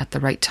at the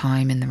right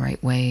time, in the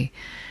right way,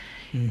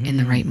 in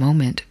the right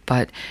moment.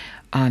 But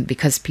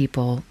because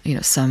people,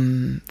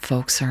 some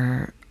folks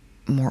are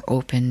more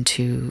open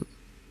to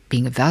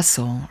being a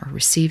vessel or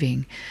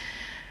receiving,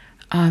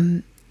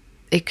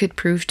 it could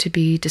prove to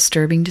be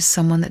disturbing to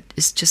someone that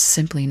is just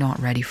simply not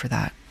ready for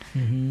that.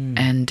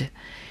 And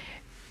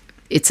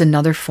it's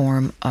another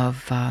form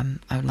of, I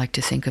would like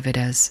to think of it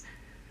as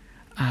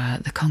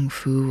the kung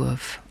fu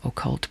of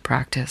occult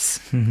practice,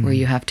 where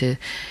you have to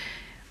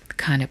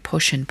kind of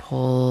push and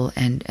pull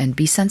and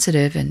be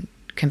sensitive and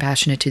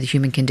compassionate to the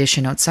human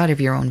condition outside of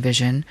your own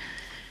vision,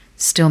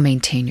 still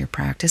maintain your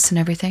practice and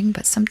everything,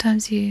 but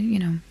sometimes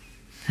you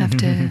have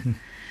to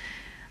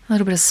a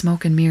little bit of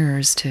smoke and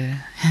mirrors to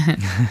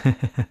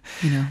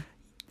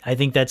I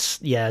think that's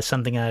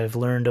something I've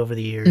learned over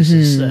the years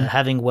is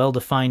having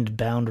well-defined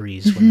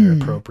boundaries when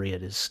they're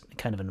appropriate is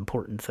kind of an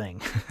important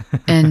thing.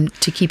 And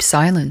to keep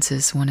silence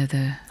is one of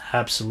the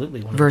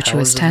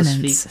virtuous tenets.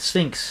 Of the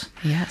Sphinx.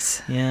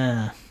 Yes.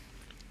 Yeah.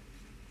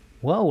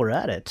 While we're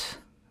at it,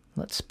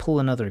 let's pull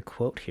another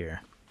quote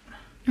here.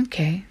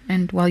 Okay,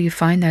 and while you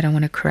find that, I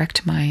want to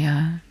correct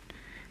my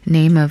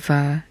name of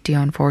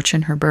Dion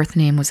Fortune. Her birth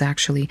name was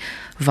actually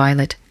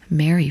Violet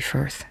Mary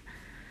Firth.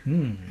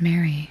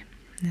 Mary.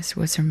 This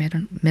was her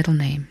middle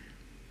name.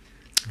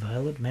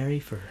 Violet Mary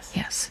Firth.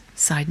 Yes.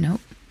 Side note.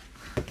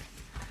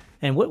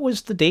 And what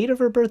was the date of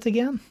her birth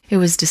again? It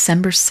was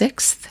December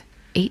 6th,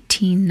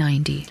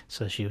 1890.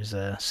 So she was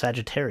a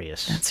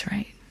Sagittarius. That's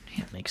right.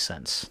 Yeah. That makes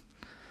sense.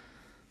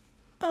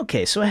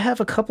 Okay, so I have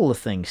a couple of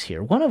things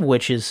here. One of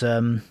which is,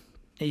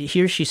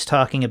 here she's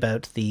talking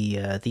about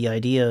the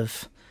idea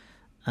of,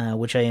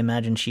 which I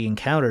imagine she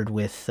encountered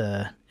with,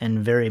 and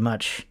very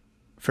much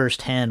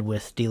firsthand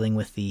with dealing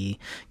with the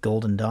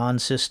Golden Dawn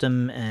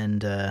system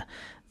and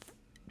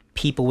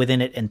people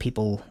within it and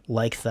people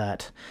like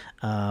that,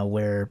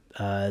 where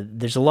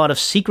there's a lot of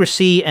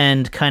secrecy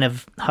and kind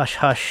of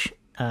hush-hush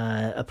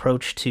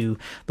approach to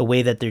the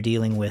way that they're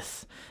dealing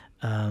with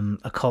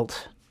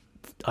occult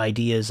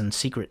ideas and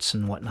secrets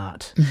and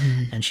whatnot.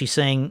 And she's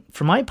saying,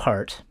 for my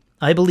part,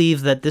 I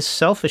believe that this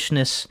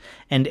selfishness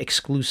and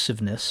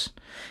exclusiveness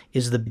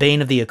is the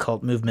bane of the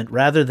occult movement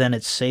rather than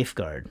its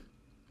safeguard.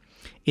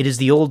 It is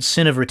the old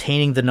sin of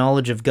retaining the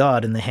knowledge of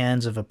God in the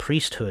hands of a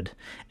priesthood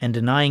and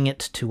denying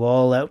it to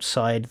all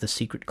outside the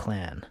secret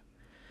clan.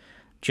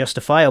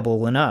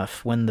 Justifiable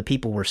enough when the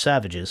people were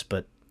savages,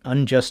 but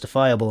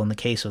unjustifiable in the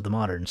case of the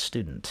modern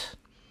student.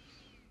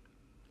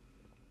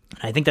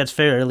 I think that's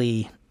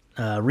fairly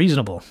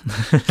reasonable.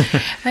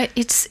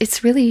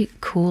 It's really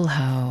cool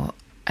how,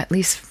 at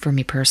least for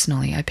me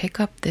personally, I pick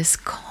up this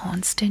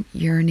constant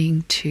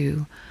yearning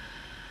to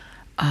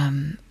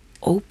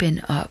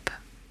open up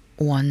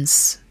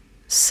one's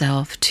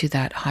self to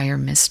that higher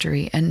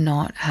mystery and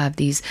not have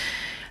these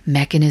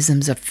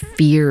mechanisms of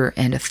fear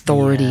and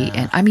authority. Yeah.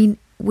 And I mean,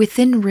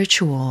 within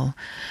ritual,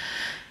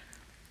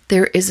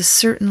 there is a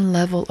certain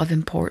level of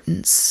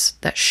importance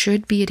that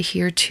should be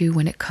adhered to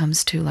when it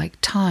comes to like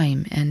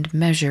time and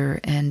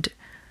measure, and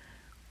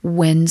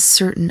when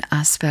certain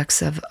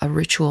aspects of a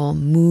ritual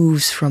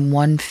moves from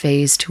one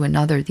phase to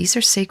another. These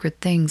are sacred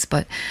things,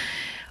 but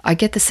I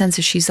get the sense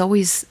that she's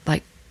always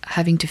like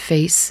having to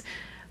face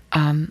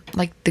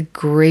like the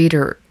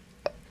greater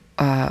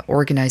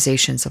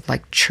organizations of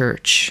like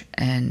church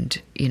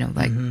and, you know,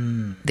 like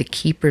the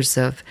keepers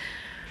of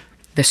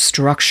the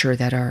structure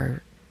that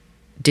are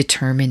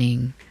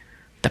determining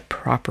the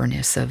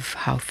properness of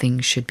how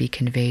things should be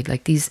conveyed,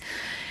 like these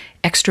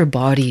extra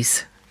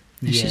bodies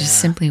that she just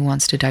simply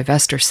wants to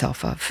divest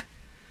herself of.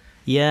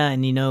 Yeah,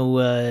 and you know,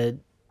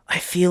 I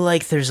feel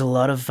like there's a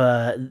lot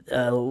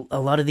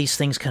of these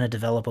things kind of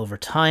develop over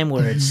time,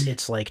 where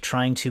it's like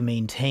trying to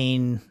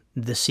maintain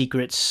the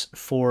secrets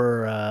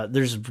for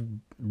there's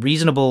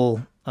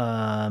reasonable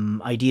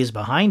ideas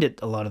behind it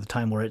a lot of the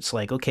time, where it's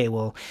like, okay,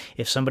 well,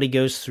 if somebody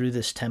goes through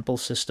this temple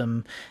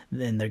system,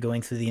 then they're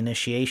going through the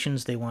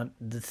initiations, they want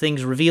the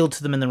things revealed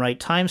to them in the right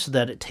time so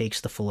that it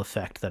takes the full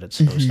effect that it's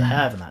supposed to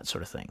have, and that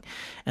sort of thing.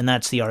 And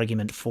that's the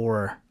argument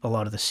for a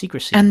lot of the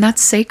secrecy. And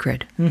that's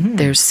sacred.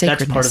 There's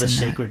sacredness. That's part of the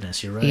in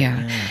sacredness, you're right.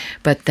 Yeah.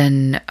 But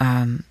then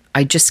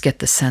I just get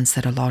the sense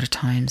that a lot of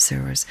times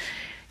there was,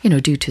 you know,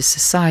 due to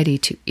society,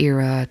 to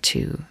era,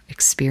 to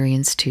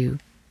experience, to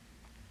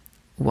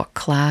what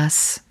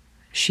class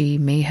she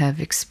may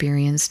have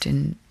experienced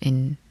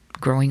in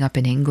growing up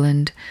in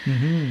England,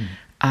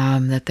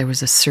 that there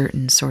was a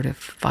certain sort of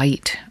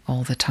fight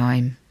all the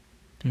time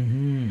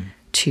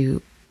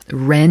to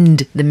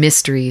rend the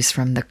mysteries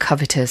from the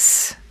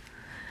covetous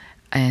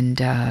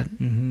and,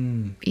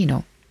 you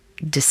know,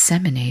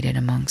 disseminate it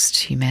amongst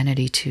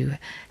humanity to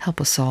help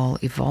us all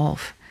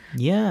evolve.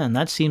 Yeah, and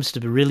that seems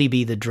to really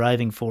be the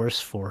driving force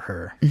for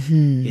her,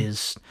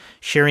 is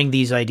sharing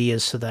these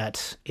ideas so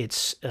that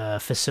it's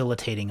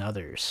facilitating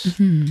others.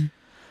 Do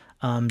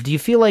you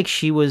feel like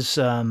she was...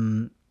 I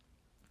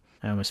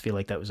almost feel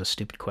like that was a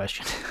stupid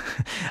question.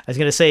 I was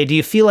going to say, do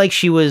you feel like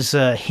she was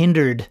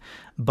hindered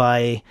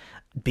by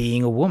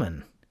being a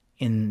woman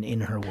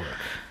in her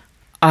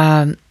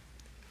work?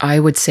 I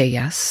would say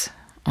yes,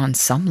 on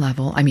some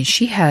level. I mean,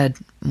 she had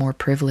more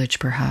privilege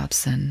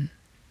perhaps than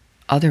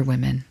other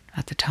women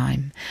at the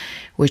time,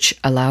 which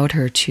allowed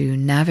her to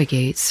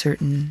navigate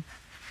certain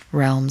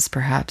realms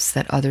perhaps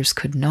that others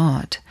could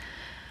not.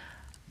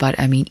 But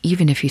I mean,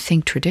 even if you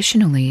think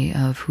traditionally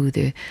of who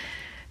the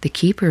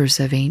keepers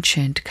of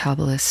ancient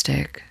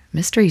Kabbalistic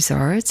mysteries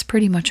are, it's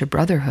pretty much a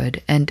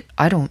brotherhood. And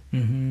I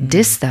don't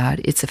diss that.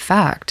 It's a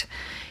fact.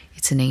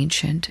 It's an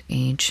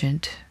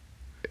ancient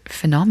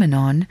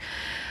phenomenon.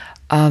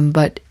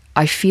 But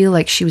I feel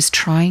like she was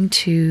trying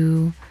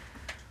to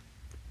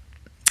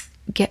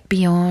get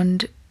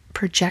beyond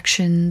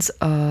projections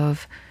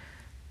of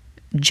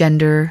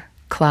gender,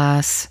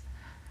 class,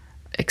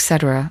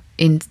 etc.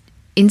 in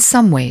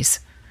some ways.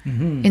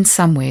 In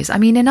some ways. I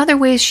mean, in other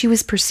ways, she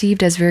was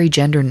perceived as very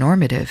gender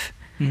normative.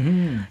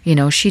 You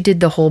know, she did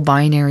the whole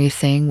binary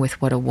thing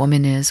with what a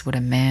woman is, what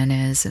a man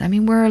is. And I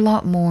mean, we're a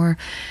lot more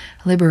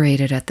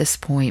liberated at this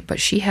point, but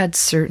she had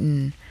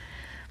certain,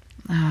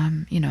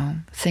 you know,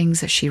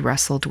 things that she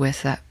wrestled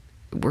with that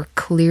were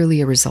clearly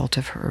a result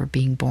of her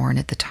being born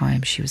at the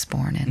time she was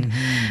born in.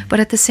 But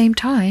at the same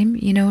time,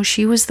 you know,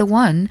 she was the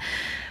one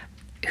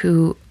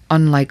who,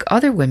 unlike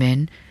other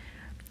women,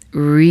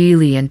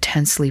 really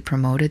intensely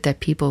promoted that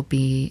people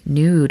be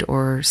nude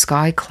or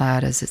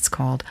sky-clad, as it's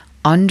called,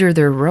 under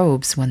their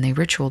robes when they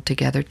ritualed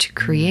together to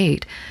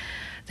create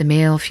the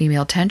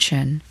male-female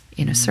tension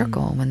in a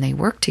circle when they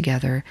work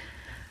together.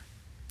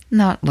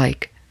 Not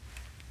like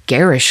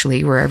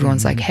garishly, where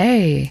everyone's like,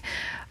 hey...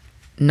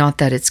 Not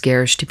that it's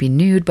garish to be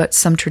nude, but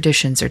some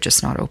traditions are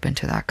just not open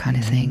to that kind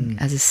of thing.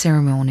 As a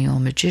ceremonial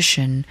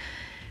magician,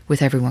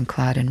 with everyone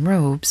clad in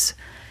robes,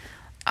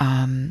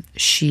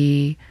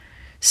 she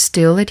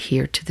still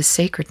adhere to the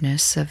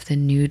sacredness of the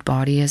nude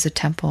body as a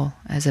temple,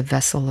 as a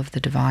vessel of the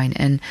divine.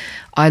 And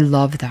I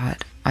love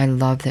that. I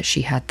love that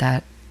she had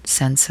that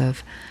sense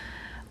of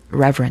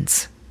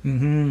reverence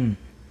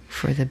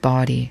for the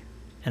body.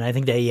 And I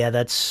think that,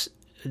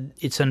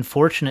 it's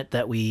unfortunate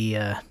that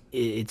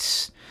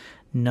it's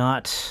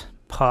not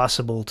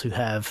possible to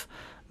have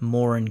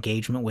more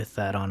engagement with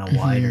that on a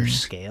wider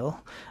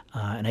scale.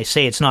 And I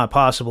say it's not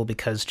possible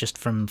because just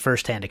from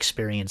firsthand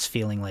experience,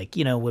 feeling like,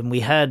 when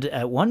we had,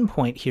 at one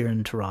point here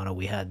in Toronto,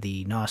 we had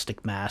the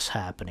Gnostic Mass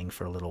happening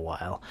for a little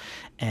while.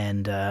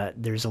 And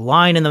there's a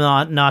line in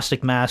the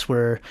Gnostic Mass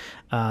where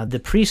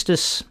the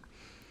priestess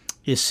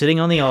is sitting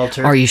on the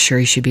altar. Are you sure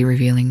you should be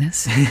revealing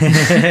this?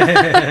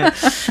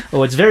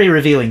 Oh, it's very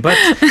revealing. But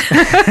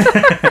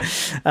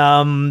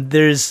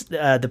there's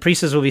the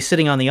priestess will be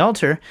sitting on the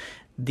altar.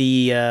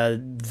 The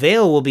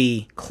veil will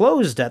be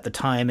closed at the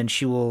time, and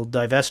she will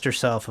divest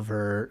herself of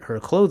her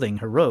clothing,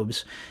 her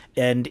robes.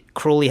 And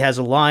Crowley has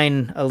a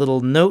little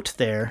note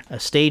there, a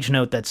stage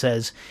note that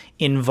says,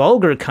 in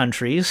vulgar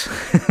countries,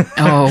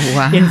 oh,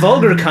 wow. In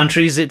vulgar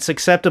countries, it's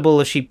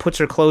acceptable if she puts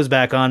her clothes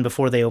back on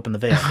before they open the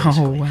veil.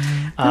 Basically.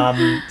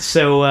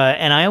 Oh, wow.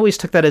 And I always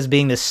took that as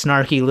being this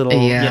snarky little,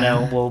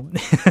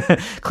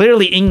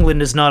 clearly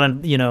England is not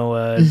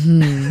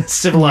a,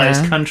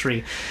 civilized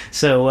country.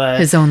 So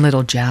his own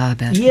little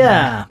jab at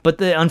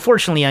but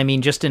unfortunately, I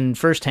mean, just in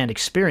firsthand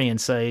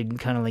experience, I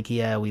kind of like,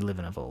 we live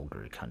in a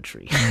vulgar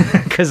country.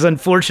 Because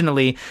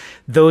unfortunately,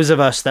 those of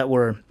us that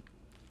were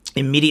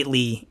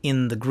immediately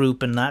in the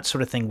group and that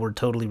sort of thing were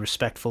totally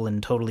respectful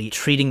and totally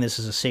treating this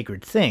as a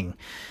sacred thing.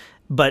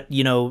 But,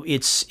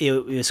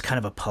 it was kind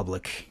of a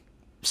public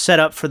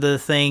setup for the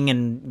thing.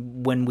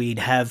 And when we'd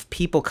have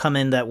people come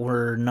in that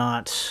were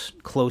not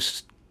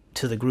close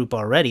to the group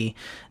already,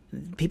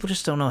 people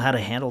just don't know how to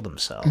handle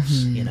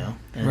themselves, And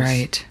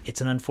right.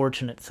 It's an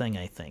unfortunate thing,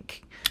 I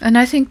think. And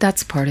I think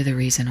that's part of the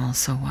reason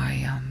also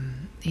why,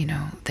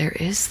 there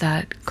is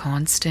that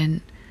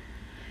constant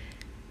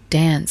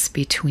dance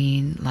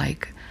between,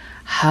 like,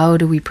 how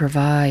do we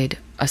provide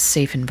a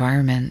safe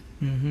environment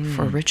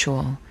for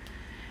ritual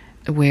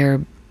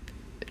where,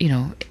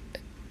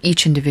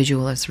 each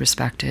individual is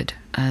respected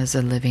as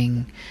a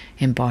living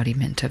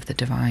embodiment of the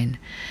divine.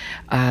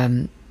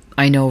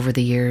 I know over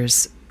the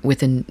years,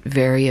 within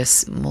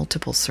various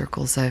multiple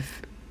circles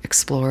I've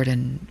explored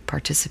and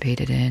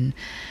participated in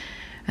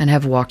and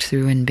have walked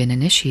through and been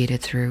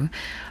initiated through,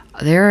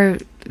 there are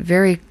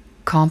very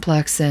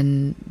complex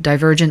and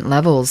divergent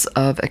levels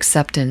of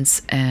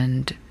acceptance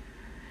and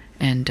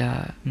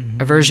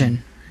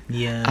aversion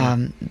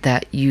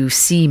that you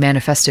see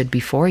manifested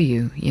before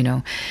you.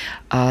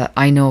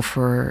 I know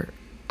for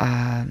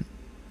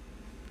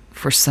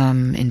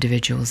some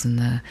individuals in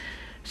the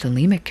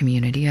Thelemic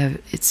community,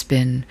 it's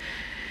been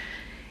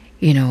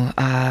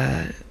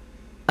a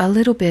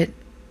little bit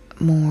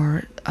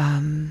more,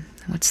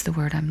 what's the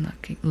word I'm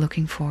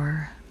looking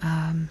for?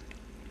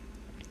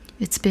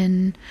 It's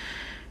been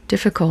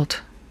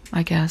difficult,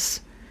 I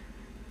guess,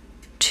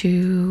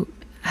 to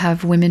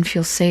have women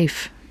feel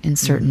safe in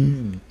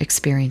certain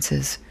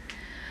experiences.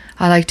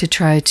 I like to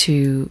try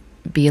to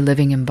be a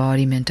living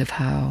embodiment of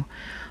how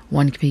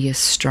one can be a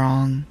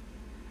strong,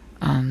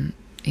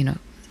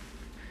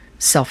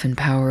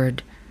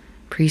 self-empowered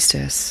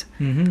priestess.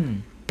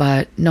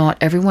 But not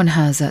everyone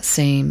has that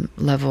same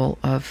level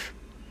of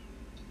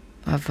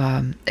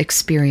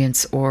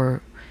experience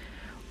or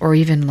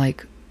even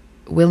like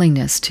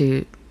willingness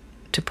to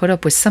put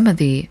up with some of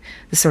the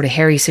sort of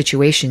hairy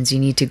situations you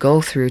need to go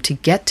through to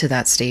get to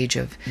that stage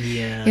of,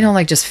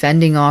 like just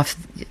fending off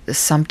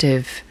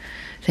assumptive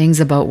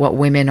things about what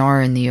women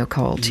are in the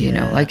occult,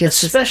 like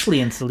it's especially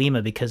in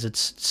Thelema, because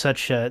it's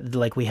such a,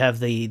 like, we have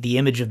the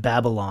image of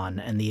Babylon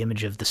and the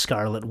image of the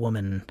Scarlet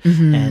Woman,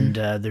 and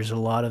there's a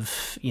lot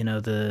of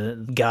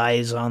the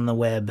guys on the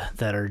web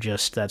that are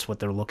just, that's what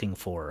they're looking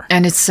for,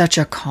 and it's such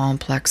a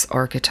complex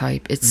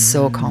archetype. It's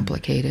so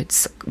complicated,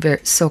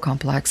 so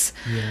complex,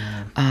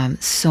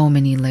 so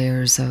many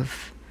layers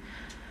of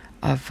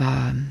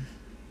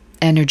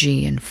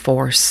energy and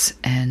force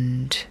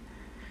and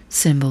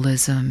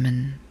symbolism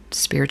and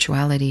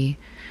spirituality,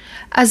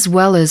 as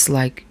well as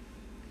like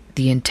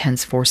the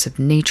intense force of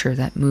nature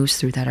that moves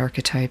through that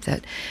archetype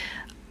that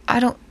I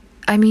don't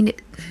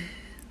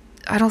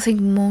think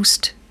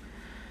most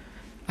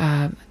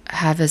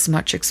have as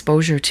much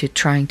exposure to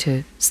trying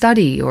to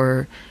study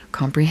or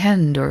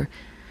comprehend, or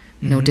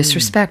no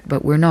disrespect,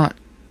 but we're not,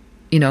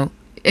 we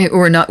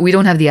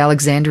don't have the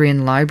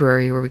Alexandrian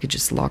library where we could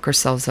just lock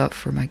ourselves up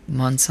for like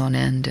months on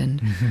end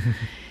and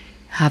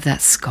have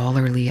that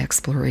scholarly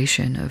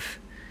exploration of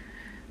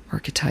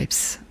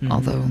archetypes.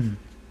 Although,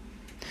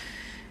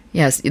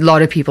 yes, a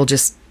lot of people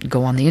just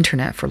go on the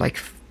internet for like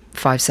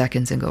 5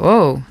 seconds and go,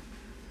 oh,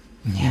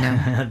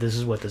 this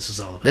is what this is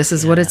all about. This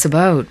is what it's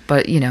about.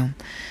 But,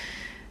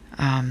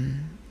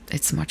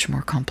 it's much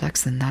more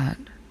complex than that.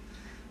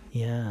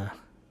 Yeah,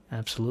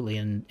 absolutely.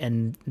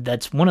 And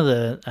that's one of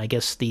the, I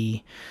guess,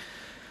 the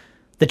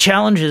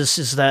challenges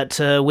is that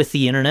with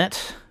the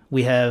internet,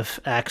 we have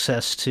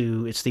access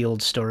to, it's the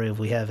old story of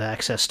we have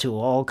access to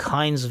all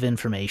kinds of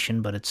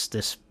information, but it's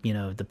this,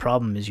 the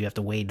problem is you have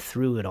to wade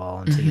through it all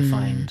until you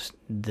find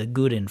the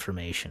good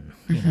information,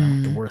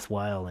 the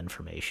worthwhile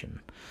information.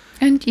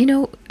 And,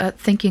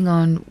 thinking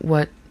on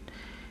what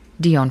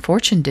Dion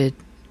Fortune did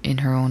in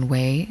her own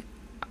way,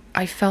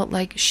 I felt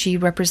like she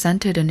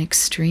represented an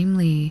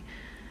extremely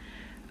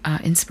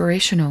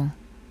inspirational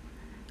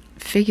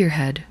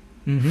figurehead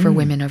for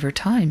women of her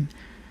time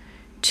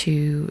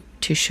to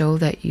show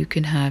that you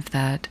can have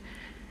that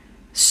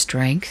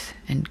strength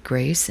and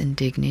grace and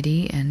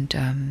dignity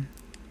and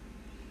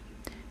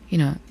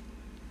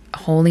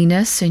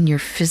holiness in your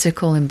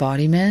physical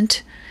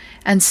embodiment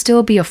and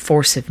still be a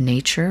force of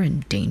nature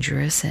and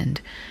dangerous and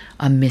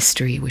a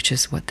mystery, which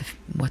is what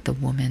the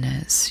woman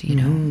is,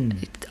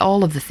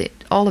 all of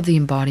the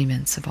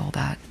embodiments of all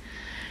that.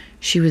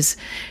 She was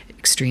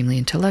extremely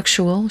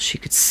intellectual. She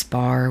could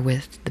spar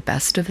with the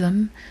best of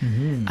them.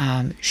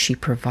 She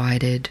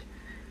provided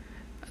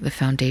the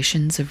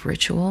foundations of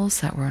rituals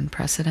that were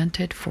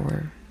unprecedented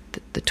for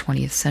the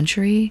 20th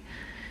century,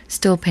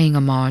 still paying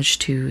homage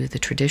to the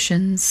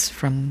traditions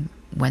from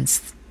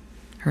whence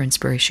her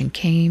inspiration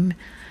came,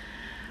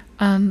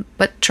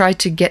 but tried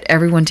to get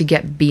everyone to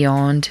get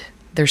beyond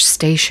their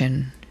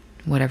station,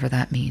 whatever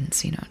that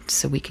means,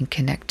 so we can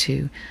connect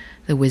to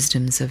the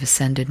wisdoms of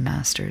ascended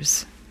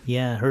masters.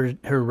 Yeah,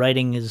 her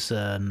writing is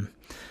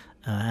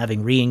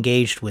having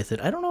re-engaged with it.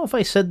 I don't know if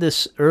I said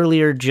this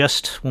earlier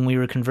just when we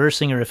were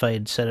conversing or if I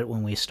had said it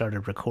when we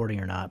started recording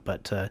or not,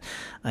 but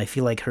I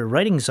feel like her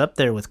writing's up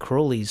there with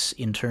Crowley's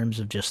in terms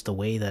of just the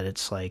way that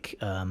it's like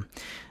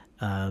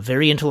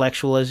very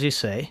intellectual, as you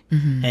say,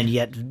 and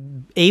yet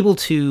able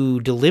to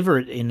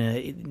deliver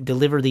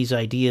these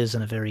ideas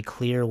in a very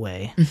clear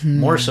way,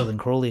 more so than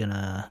Crowley in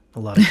a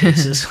lot of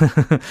cases.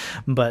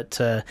 But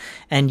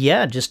and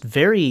yeah, just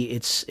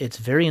it's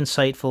very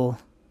insightful.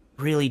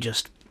 Really,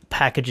 just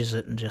packages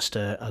it in just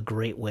a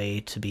great way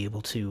to be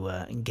able to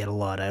get a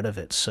lot out of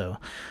it. So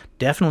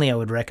definitely I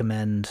would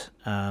recommend,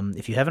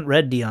 if you haven't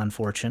read Dion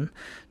Fortune,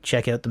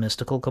 check out The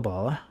Mystical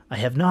Kabbalah. I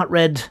have not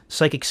read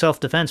Psychic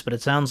Self-Defense, but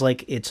it sounds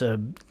like it's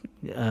an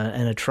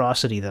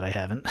atrocity that I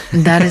haven't.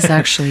 That is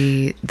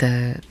actually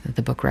the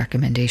book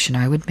recommendation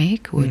I would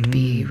make, would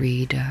be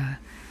read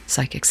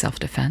Psychic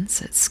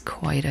Self-Defense. It's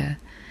quite a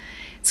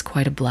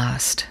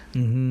blast.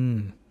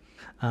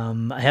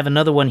 I have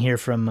another one here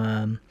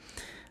from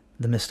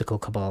The Mystical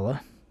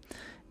Kabbalah.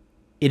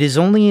 It is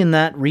only in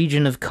that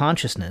region of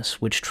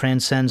consciousness which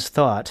transcends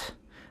thought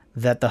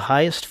that the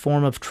highest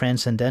form of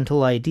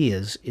transcendental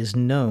ideas is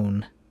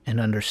known and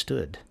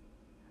understood.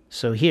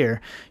 So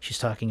here, she's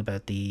talking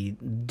about the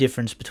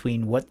difference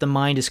between what the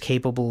mind is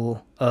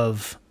capable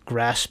of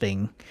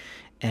grasping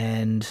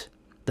and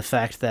the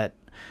fact that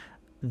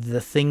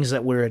the things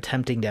that we're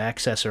attempting to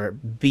access are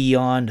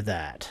beyond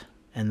that.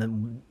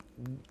 And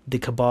the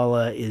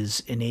Kabbalah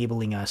is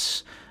enabling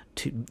us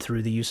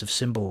through the use of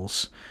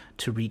symbols,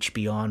 to reach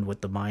beyond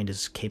what the mind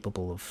is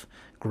capable of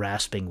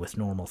grasping with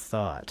normal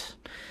thought.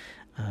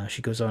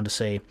 She goes on to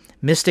say,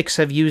 mystics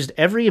have used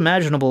every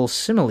imaginable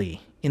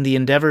simile in the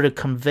endeavor to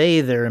convey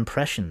their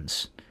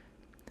impressions.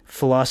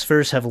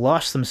 Philosophers have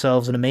lost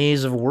themselves in a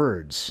maze of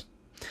words,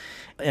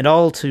 and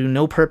all to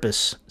no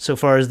purpose so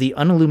far as the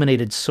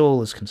unilluminated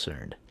soul is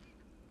concerned.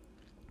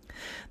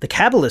 The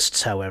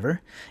Kabbalists,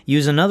 however,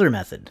 use another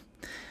method.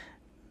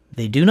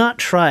 They do not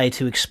try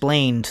to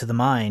explain to the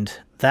mind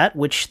that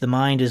which the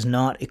mind is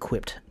not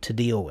equipped to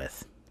deal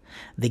with.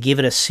 They give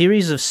it a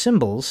series of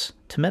symbols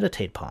to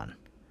meditate upon,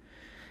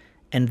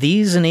 and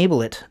these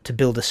enable it to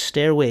build a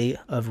stairway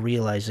of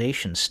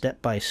realization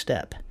step by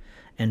step,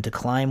 and to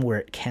climb where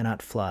it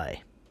cannot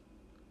fly.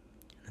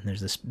 And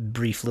there's this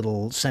brief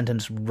little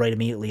sentence right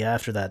immediately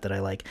after that I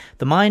like.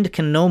 The mind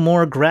can no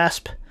more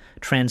grasp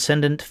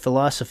transcendent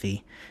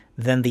philosophy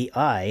than the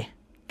eye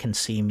can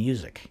see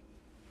music.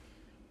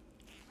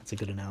 That's a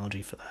good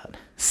analogy for that.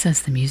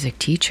 Says the music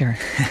teacher.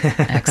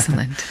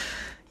 Excellent.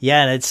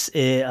 Yeah,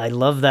 and I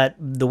love that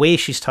the way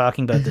she's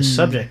talking about this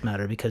subject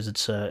matter, because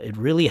it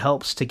really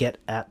helps to get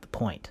at the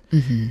point.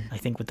 I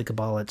think with the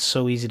Kabbalah, it's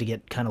so easy to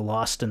get kind of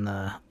lost in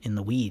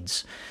the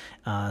weeds.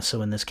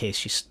 So in this case,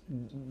 she's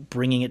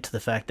bringing it to the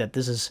fact that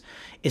this is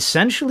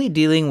essentially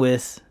dealing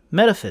with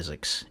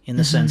metaphysics in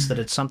the sense that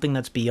it's something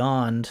that's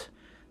beyond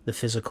the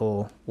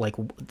physical, like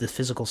the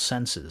physical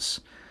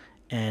senses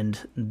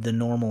and the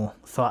normal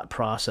thought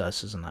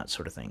processes and that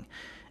sort of thing,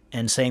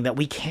 and saying that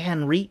we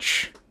can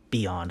reach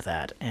beyond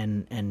that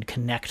and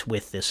connect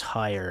with this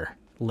higher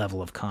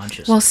level of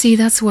consciousness. Well, see,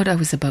 that's what I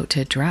was about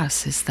to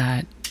address, is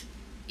that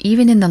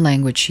even in the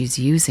language she's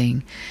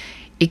using,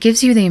 it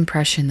gives you the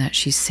impression that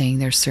she's saying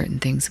there's certain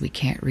things we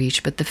can't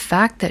reach, but the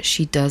fact that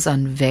she does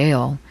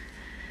unveil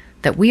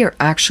that we are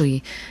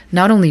actually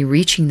not only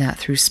reaching that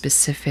through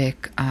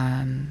specific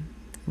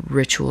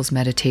rituals,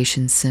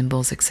 meditations,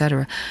 symbols,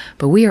 etc.,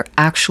 but we are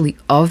actually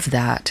of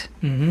that,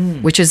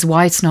 which is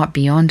why it's not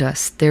beyond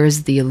us. There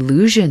is the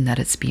illusion that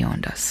it's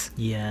beyond us.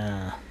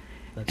 Yeah,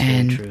 that's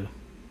very true.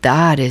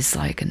 that is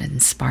like an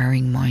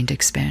inspiring mind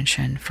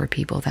expansion for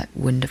people that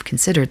wouldn't have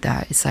considered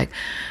that. It's like,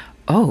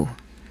 oh,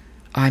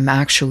 I'm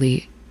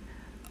actually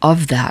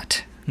of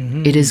that.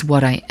 Mm-hmm. It is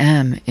what I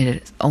am. It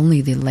is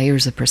only the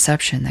layers of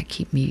perception that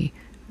keep me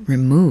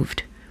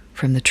removed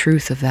from the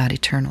truth of that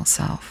eternal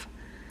self.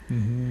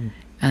 Mm-hmm.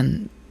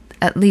 And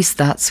at least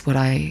that's what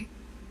I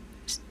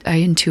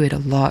intuit a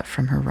lot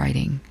from her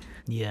writing.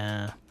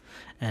 Yeah.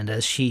 And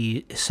as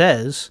she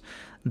says,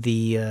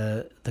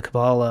 the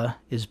Kabbalah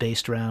is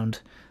based around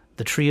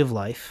the tree of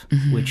life,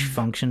 mm-hmm. which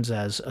functions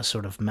as a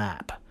sort of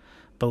map,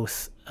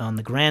 both on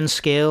the grand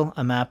scale,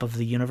 a map of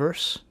the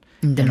universe.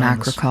 The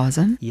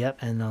macrocosm. Yep,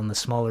 and on the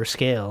smaller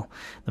scale,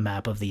 the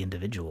map of the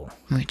individual.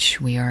 Which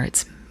we are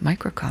its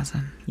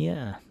microcosm.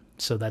 Yeah.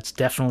 So that's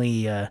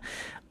definitely...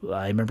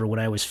 I remember when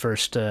I was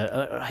first,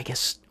 I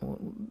guess,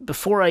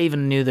 before I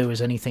even knew there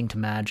was anything to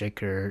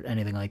magic or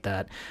anything like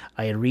that,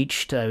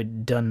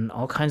 I'd done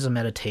all kinds of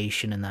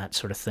meditation and that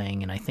sort of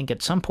thing. And I think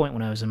at some point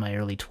when I was in my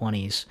early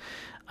 20s,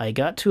 I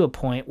got to a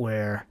point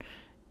where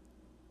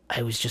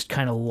I was just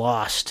kind of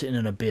lost in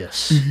an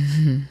abyss.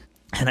 Mm-hmm.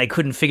 And I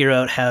couldn't figure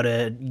out how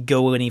to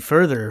go any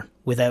further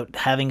without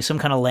having some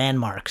kind of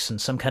landmarks and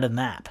some kind of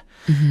map.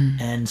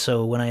 Mm-hmm. And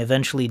so when I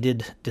eventually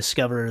did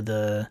discover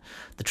the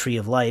Tree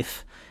of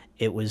Life,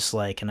 it was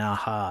like an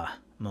aha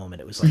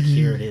moment. It was like, mm-hmm.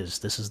 here it is.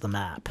 This is the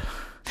map.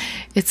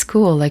 It's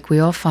cool. Like we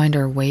all find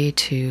our way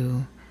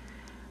to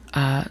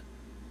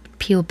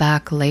peel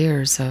back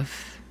layers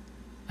of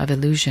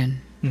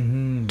illusion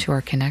mm-hmm. to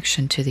our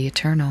connection to the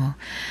eternal.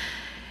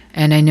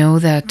 And I know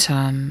that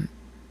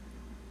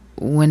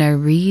when I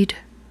read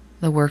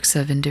the works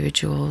of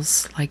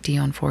individuals like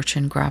Dion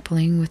Fortune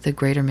grappling with the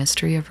greater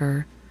mystery of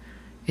her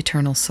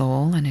eternal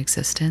soul and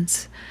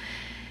existence,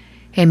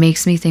 it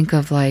makes me think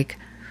of like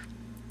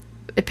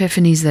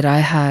epiphanies that I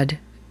had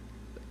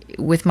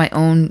with my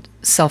own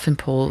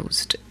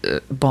self-imposed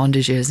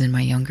bondages in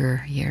my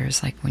younger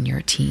years, like when you're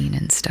a teen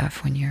and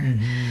stuff, when you're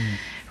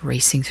mm-hmm.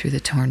 racing through the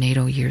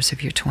tornado years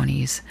of your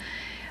 20s.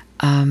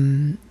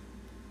 And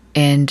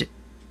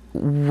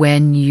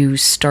when you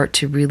start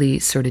to really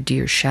sort of do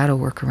your shadow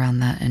work around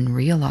that and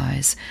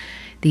realize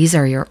these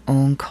are your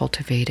own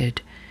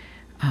cultivated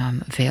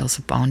veils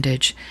of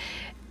bondage,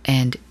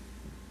 and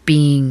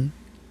being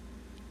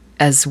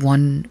as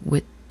one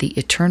with the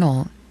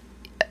eternal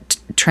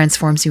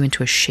transforms you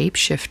into a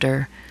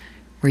shapeshifter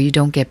where you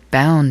don't get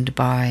bound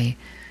by,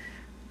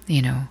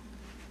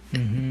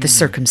 mm-hmm. the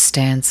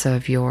circumstance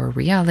of your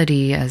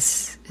reality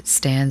as it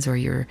stands, or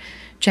your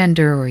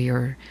gender, or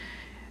your,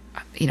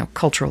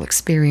 cultural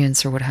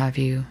experience, or what have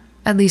you.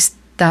 At least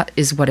that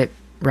is what it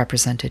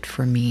represented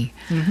for me.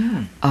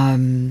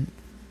 Mm-hmm.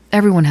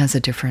 Everyone has a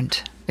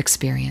different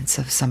experience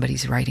of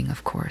somebody's writing,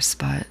 of course,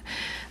 but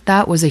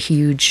that was a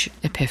huge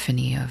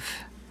epiphany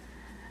of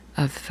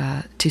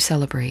to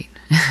celebrate.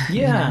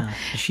 Yeah.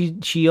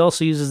 She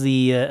also uses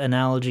the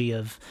analogy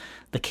of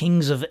the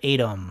kings of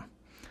Edom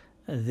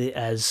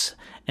as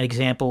an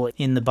example.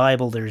 In the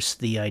Bible, there's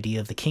the idea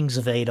of the kings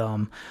of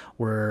Edom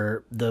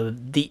were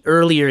the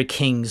earlier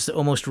kings,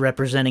 almost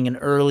representing an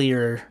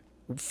earlier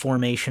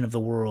formation of the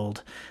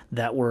world,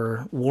 that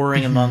were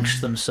warring amongst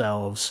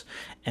themselves,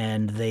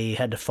 and they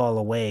had to fall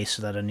away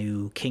so that a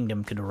new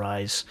kingdom could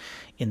arise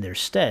in their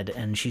stead.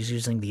 And she's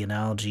using the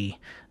analogy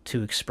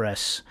to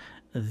express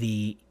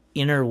the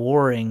inner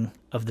warring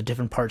of the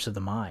different parts of the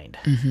mind,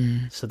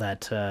 mm-hmm. so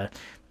that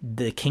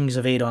the kings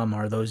of Edom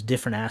are those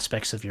different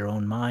aspects of your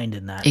own mind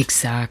in that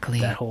exactly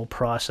that whole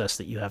process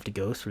that you have to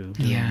go through.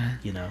 Yeah,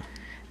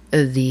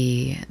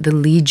 the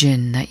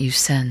legion that you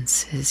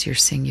sense is your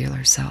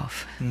singular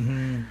self.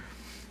 Mm-hmm.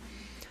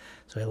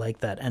 So I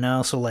like that, and I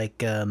also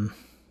like. I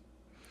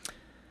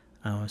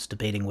was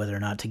debating whether or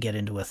not to get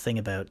into a thing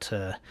about.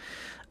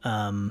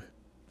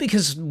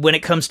 Because when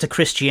it comes to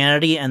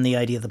Christianity and the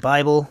idea of the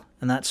Bible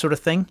and that sort of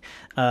thing,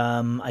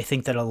 I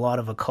think that a lot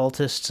of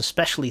occultists,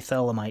 especially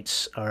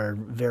Thelemites, are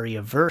very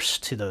averse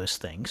to those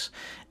things.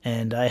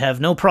 And I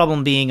have no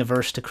problem being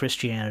averse to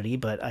Christianity,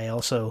 but I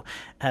also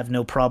have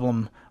no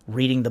problem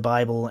reading the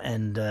Bible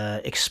and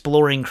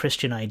exploring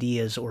Christian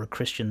ideas or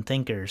Christian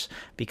thinkers,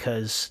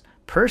 because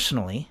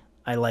personally,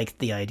 I like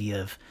the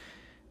idea of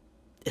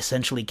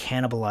essentially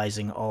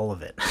cannibalizing all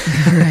of it.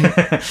 Right.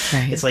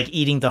 It's like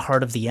eating the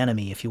heart of the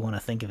enemy, if you want to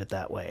think of it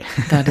that way.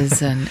 That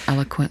is an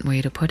eloquent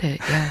way to put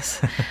it,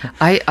 yes.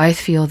 I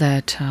feel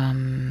that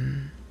a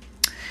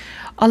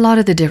lot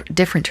of the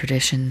different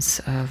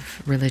traditions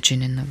of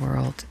religion in the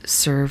world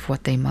serve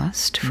what they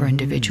must for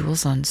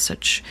individuals on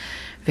such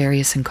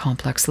various and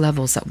complex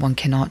levels that one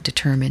cannot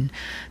determine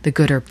the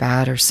good or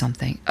bad or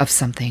something.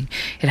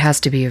 It has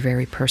to be a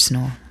very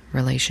personal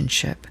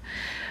relationship.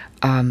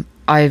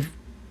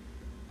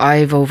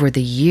 I've over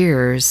the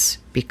years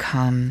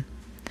become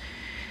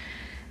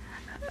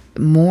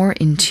more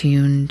in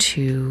tune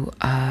to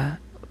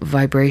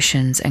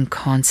vibrations and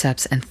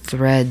concepts and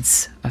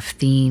threads of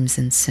themes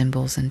and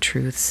symbols and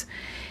truths,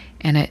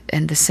 and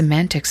the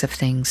semantics of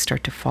things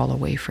start to fall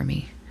away from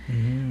me.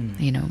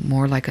 Mm-hmm.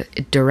 More like a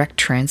direct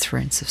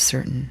transference of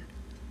certain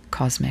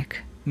cosmic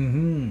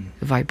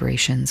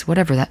vibrations,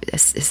 whatever that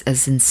is,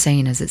 as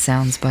insane as it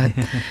sounds. But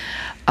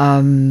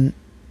I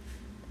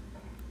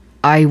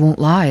won't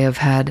lie, I've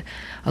had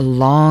a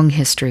long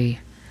history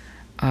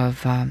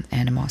of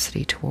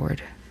animosity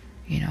toward,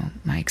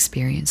 my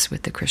experience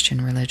with the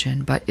Christian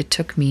religion. But it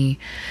took me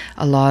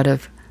a lot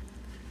of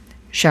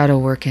shadow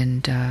work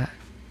and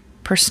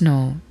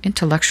personal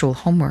intellectual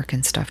homework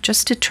and stuff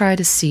just to try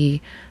to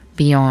see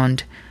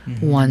beyond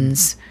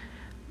one's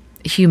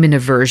human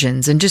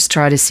aversions and just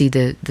try to see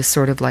the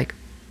sort of like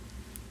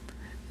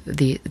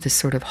the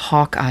sort of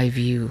hawk eye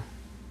view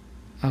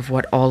of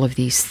what all of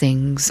these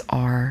things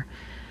are,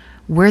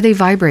 where they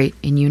vibrate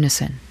in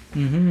unison.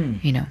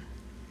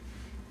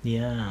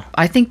 Yeah.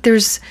 I think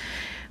there's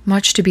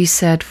much to be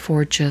said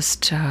for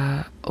just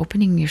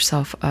opening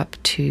yourself up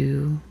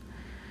to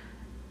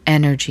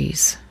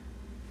energies,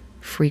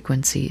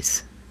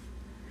 frequencies,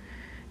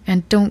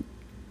 and don't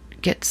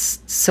get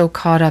so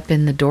caught up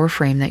in the door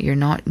frame that you're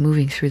not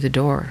moving through the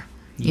door.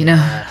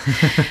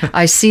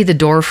 I see the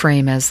door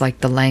frame as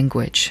like the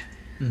language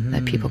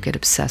that people get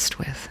obsessed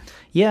with.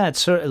 Yeah, it's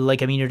sort of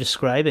like, you're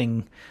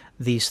describing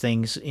these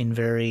things in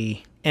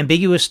very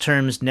ambiguous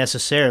terms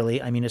necessarily.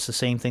 It's the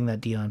same thing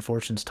that Dion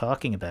Fortune's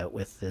talking about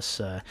with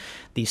this,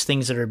 these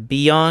things that are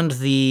beyond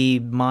the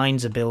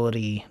mind's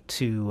ability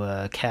to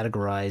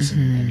categorize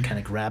and kind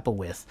of grapple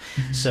with.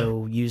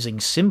 So using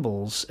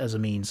symbols as a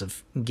means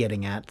of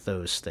getting at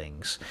those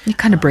things. It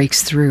kind of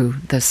breaks through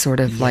the sort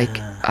of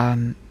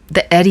the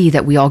eddy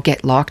that we all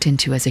get locked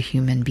into as a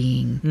human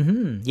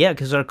being. Yeah,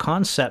 because our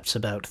concepts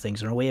about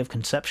things and our way of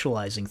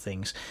conceptualizing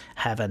things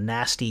have a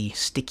nasty,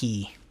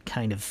 sticky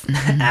kind of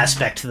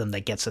aspect to them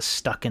that gets us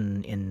stuck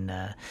in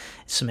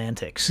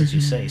semantics, as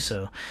you say.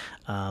 So,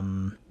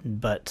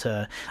 but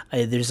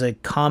there's a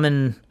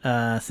common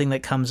thing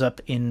that comes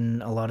up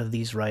in a lot of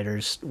these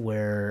writers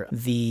where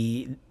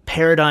the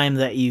paradigm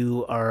that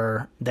you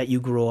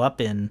grow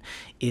up in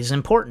is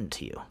important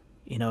to you.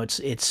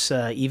 It's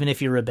even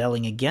if you're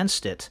rebelling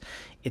against it,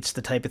 it's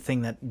the type of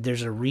thing that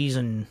there's a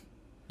reason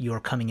you're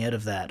coming out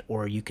of that,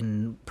 or you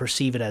can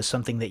perceive it as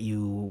something that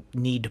you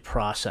need to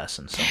process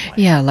in some way.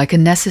 Yeah, like a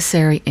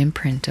necessary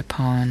imprint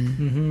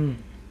upon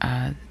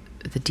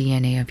the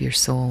DNA of your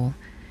soul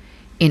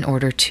in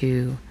order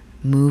to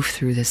move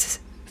through this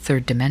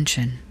third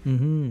dimension.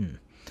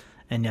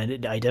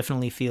 And I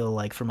definitely feel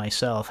like for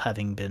myself,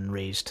 having been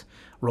raised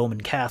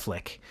Roman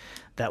Catholic,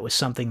 that was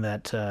something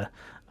that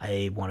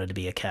I wanted to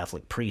be a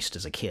Catholic priest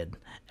as a kid,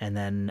 and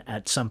then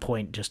at some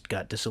point just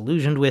got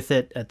disillusioned with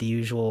it at the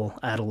usual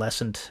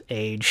adolescent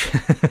age,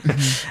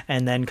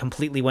 and then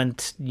completely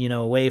went,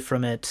 away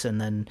from it,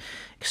 and then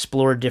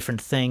explored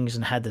different things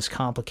and had this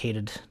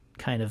complicated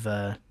kind of,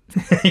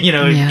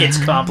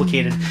 it's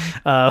complicated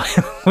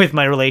with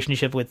my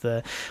relationship with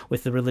the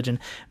religion,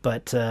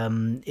 but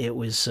it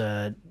was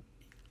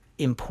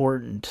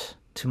important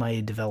to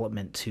my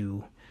development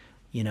to,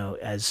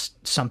 as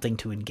something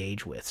to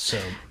engage with. So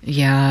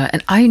yeah,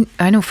 and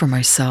I know for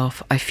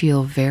myself, I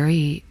feel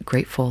very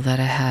grateful that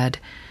I had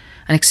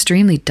an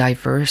extremely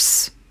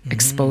diverse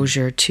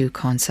exposure to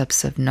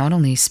concepts of not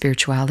only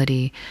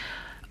spirituality,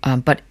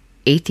 but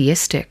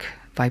atheistic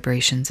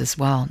vibrations as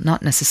well.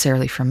 Not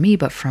necessarily from me,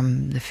 but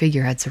from the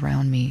figureheads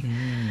around me.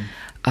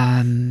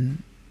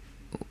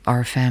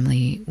 Our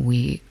family,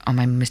 we on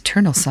my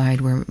maternal side,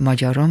 we're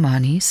Magyar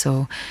Romani,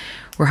 so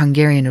we're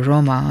Hungarian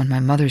Roma on my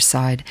mother's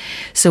side.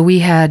 So we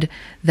had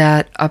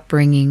that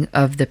upbringing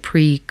of the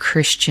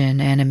pre-Christian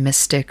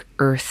animistic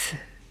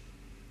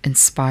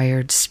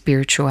earth-inspired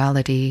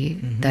spirituality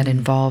that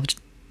involved,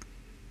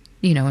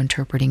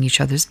 interpreting each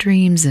other's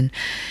dreams and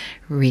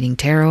reading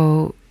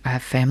tarot. I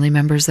have family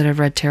members that have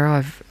read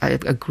tarot. I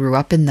grew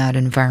up in that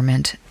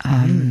environment.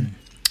 A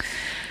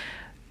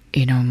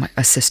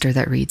sister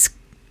that reads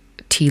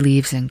tea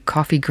leaves and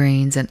coffee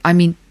grains.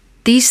 And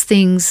these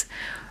things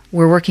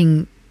were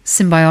working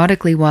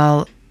symbiotically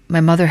while my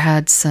mother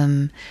had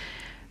some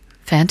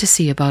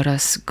fantasy about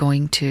us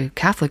going to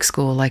Catholic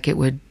school, like it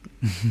would,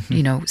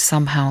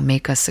 somehow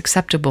make us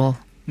acceptable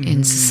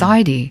in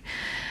society.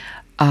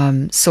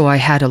 So I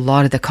had a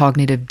lot of the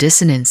cognitive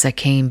dissonance that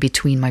came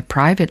between my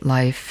private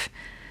life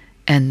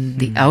and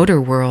the outer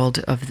world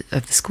of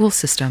the school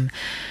system.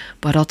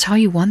 But I'll tell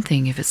you one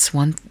thing, if it's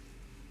one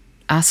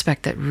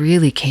aspect that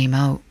really came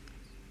out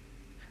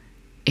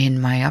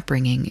in my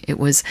upbringing, it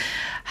was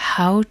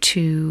how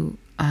to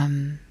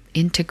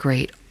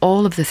integrate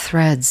all of the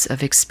threads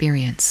of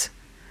experience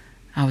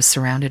I was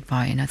surrounded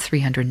by in a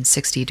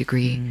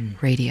 360-degree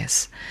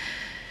radius.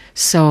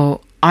 So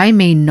I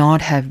may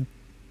not have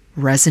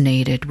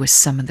resonated with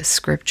some of the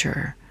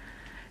scripture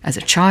as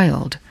a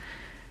child,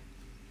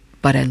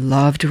 but I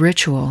loved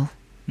ritual.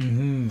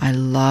 I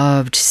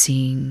loved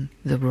seeing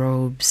the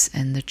robes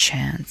and the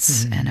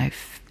chants, and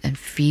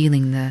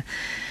feeling the,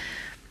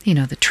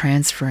 the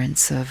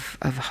transference of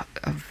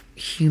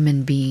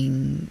human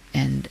being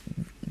and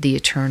the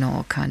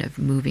eternal kind of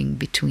moving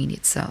between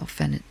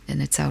itself and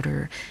its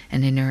outer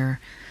and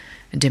inner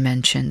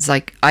dimensions.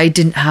 Like, I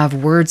didn't have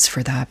words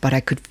for that, but I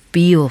could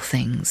feel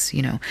things,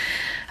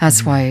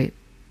 That's why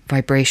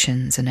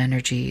vibrations and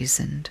energies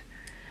and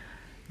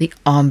the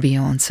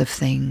ambiance of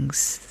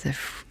things, the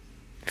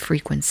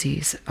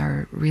frequencies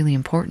are really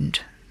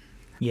important.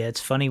 Yeah,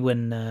 it's funny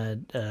when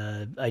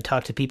I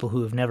talk to people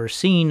who have never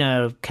seen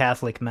a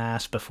Catholic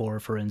Mass before,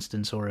 for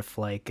instance, or if,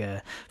 like,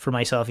 for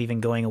myself,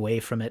 even going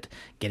away from it,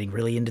 getting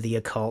really into the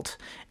occult,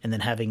 and then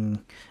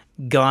having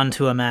gone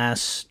to a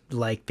Mass,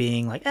 like,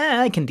 being like,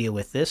 I can deal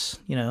with this,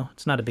 you know,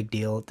 it's not a big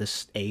deal at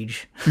this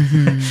age,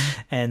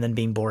 and then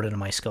being bored out of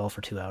my skull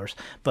for 2 hours.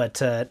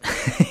 But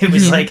it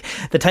was like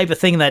the type of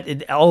thing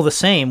that, all the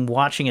same,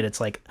 watching it,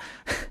 it's like...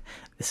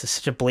 This is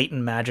such a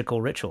blatant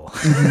magical ritual.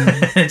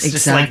 It's exactly.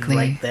 Just like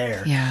right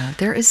there. Yeah,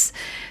 there's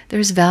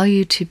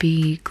value to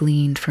be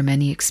gleaned from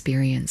any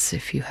experience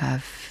if you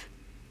have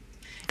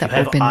that you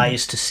have open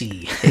eyes to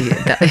see.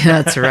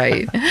 That's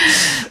right.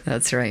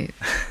 That's right.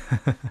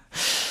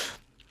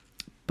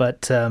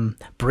 But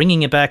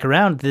bringing it back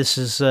around, this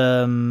is,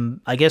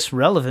 I guess,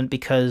 relevant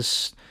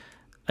because,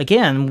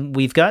 again,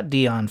 we've got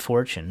Dion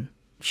Fortune.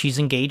 She's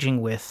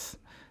engaging with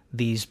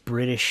these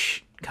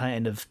British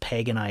kind of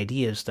pagan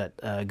ideas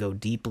that go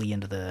deeply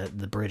into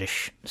the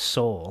British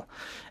soul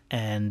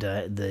and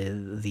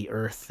the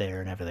earth there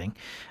and everything.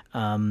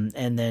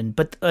 And then,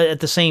 but at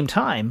the same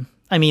time,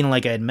 I mean,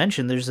 like I had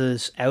mentioned, there's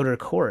this outer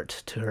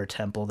court to her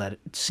temple that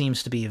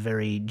seems to be a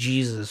very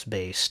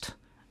Jesus-based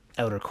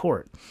outer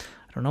court.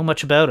 I don't know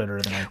much about it or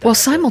anything like that. Well,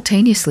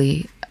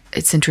 simultaneously,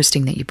 it's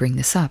interesting that you bring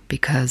this up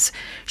because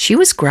she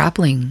was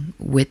grappling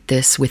with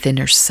this within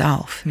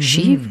herself. Mm-hmm.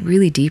 She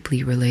really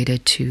deeply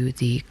related to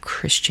the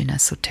Christian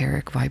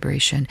esoteric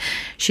vibration.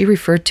 She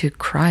referred to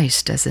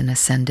Christ as an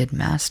ascended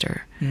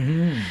master.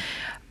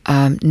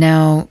 Mm-hmm.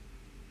 Now,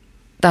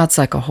 that's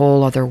like a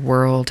whole other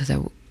world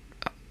that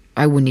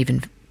I wouldn't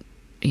even,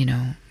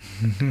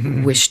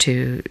 wish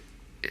to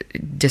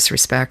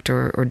disrespect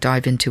or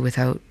dive into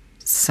without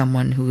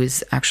someone who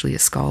is actually a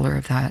scholar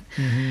of that.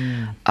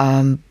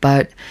 Mm-hmm.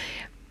 But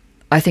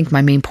I think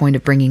my main point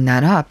of bringing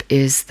that up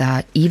is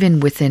that even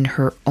within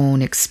her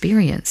own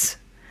experience,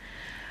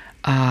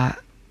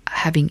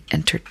 having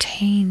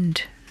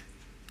entertained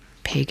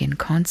pagan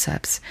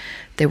concepts,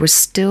 there was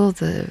still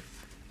the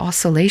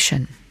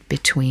oscillation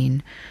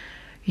between,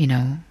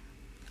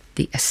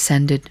 the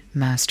ascended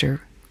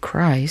master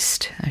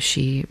Christ, as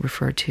she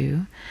referred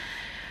to,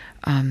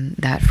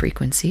 that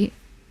frequency,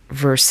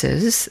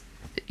 versus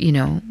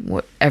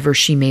whatever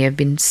she may have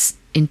been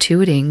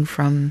intuiting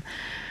from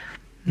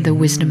the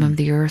wisdom of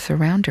the earth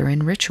around her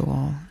in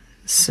ritual.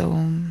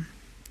 So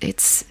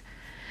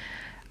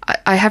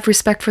I have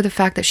respect for the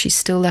fact that she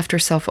still left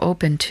herself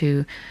open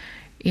to,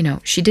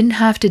 she didn't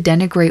have to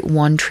denigrate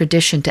one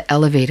tradition to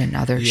elevate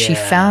another. Yeah. She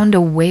found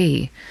a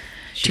way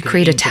to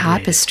create a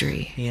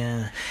tapestry.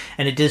 Yeah.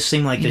 And it does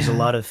seem like there's a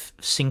lot of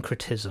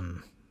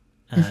syncretism.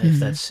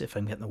 If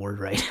I'm getting the word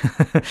right,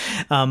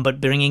 but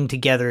bringing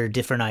together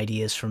different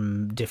ideas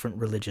from different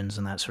religions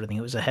and that sort of thing.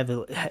 It was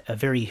a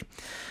very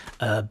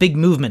big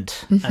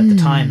movement at the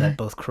time that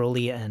both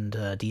Crowley and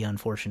Dion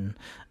Fortune,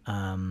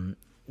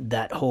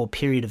 that whole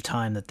period of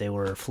time that they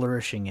were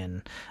flourishing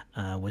in,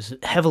 was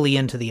heavily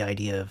into the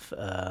idea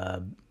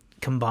of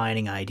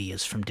combining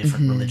ideas from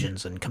different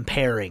religions and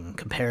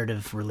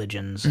comparative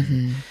religions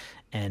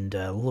and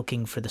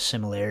looking for the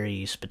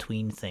similarities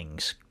between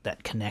things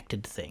that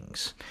connected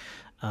things.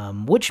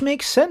 Which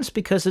makes sense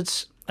because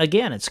it's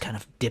kind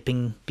of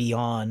dipping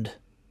beyond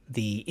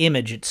the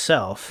image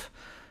itself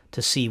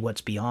to see what's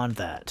beyond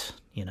that,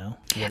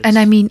 And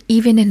I mean,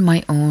 even in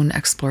my own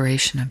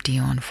exploration of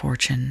Dion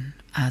Fortune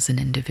as an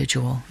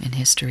individual in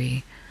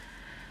history,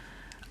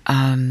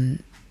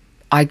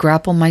 I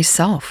grapple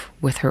myself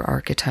with her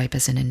archetype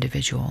as an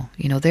individual.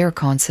 There are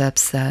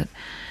concepts that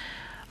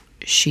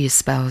she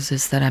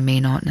espouses that I may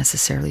not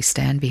necessarily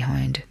stand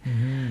behind.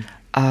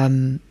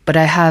 But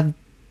I have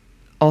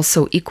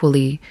also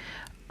equally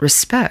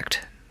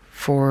respect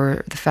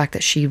for the fact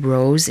that she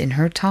rose in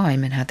her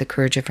time and had the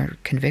courage of her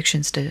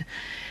convictions to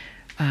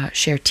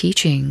share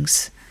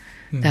teachings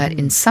that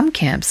in some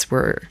camps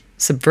were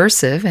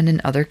subversive and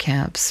in other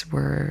camps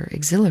were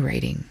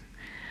exhilarating.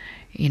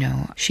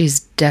 She's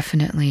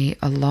definitely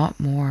a lot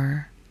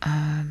more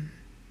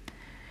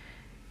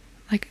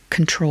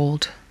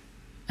controlled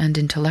and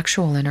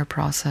intellectual in her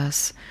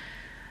process.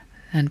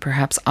 And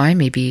perhaps I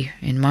may be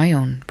in my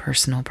own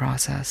personal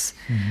process,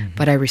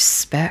 but I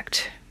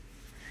respect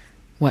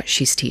what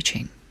she's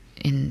teaching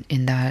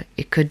in that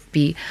it could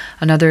be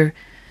another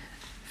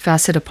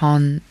facet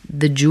upon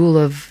the jewel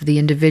of the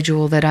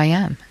individual that I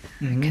am.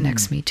 It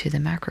connects me to the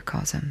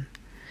macrocosm.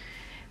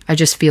 I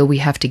just feel we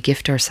have to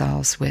gift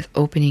ourselves with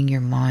opening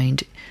your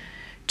mind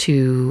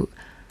to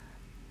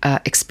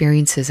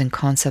experiences and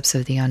concepts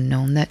of the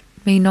unknown that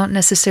may not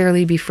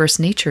necessarily be first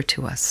nature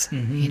to us,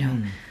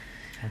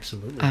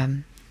 Absolutely.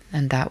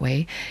 And that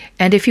way.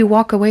 And if you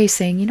walk away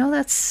saying,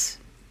 that's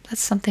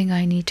something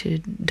I need to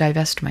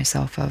divest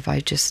myself of, I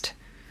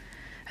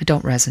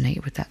don't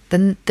resonate with that,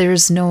 then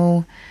there's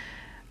no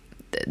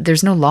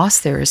loss.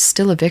 There is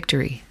still a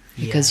victory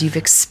because you've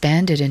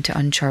expanded into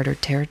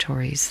uncharted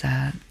territories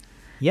that...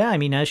 Yeah, I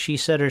mean, as she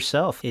said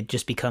herself, it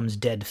just becomes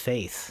dead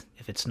faith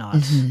if it's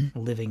not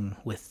living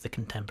with the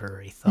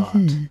contemporary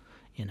thought,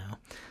 you know.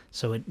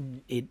 So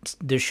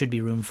there should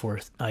be room for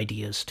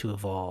ideas to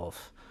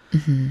evolve.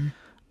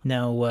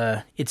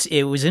 Now,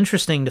 it was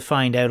interesting to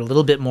find out a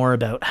little bit more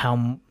about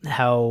how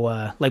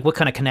like what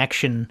kind of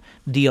connection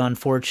Dion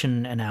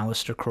Fortune and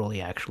Aleister Crowley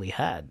actually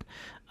had,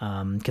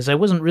 because I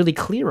wasn't really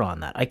clear on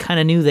that. I kind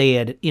of knew they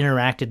had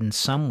interacted in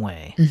some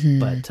way,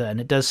 but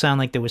and it does sound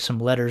like there was some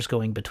letters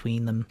going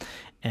between them,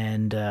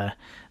 and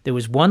there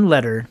was one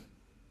letter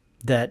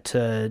that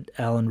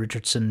Alan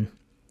Richardson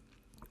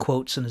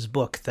quotes in his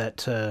book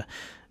that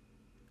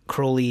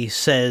Crowley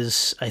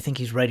says, I think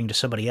he's writing to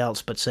somebody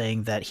else, but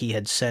saying that he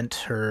had sent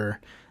her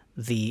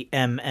the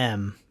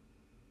MM,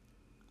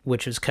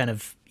 which is kind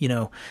of, you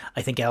know,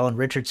 I think Alan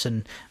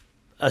Richardson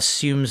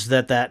assumes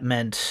that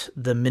meant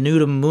the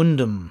Minutum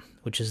Mundum,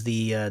 which is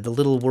the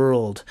little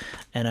world,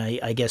 and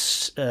I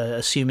guess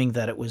assuming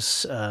that it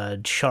was a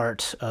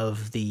chart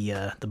of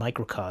the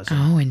microcosm.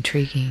 Oh,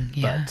 intriguing!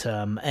 Yeah.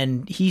 But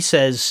and he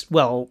says,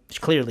 well,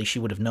 clearly she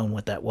would have known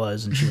what that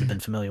was, and she would have been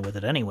familiar with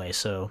it anyway.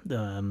 So,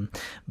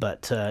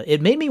 but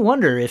it made me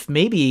wonder if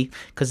maybe,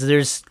 because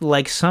there's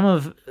like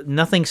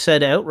nothing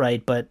said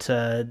outright, but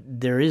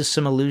there is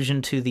some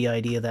allusion to the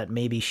idea that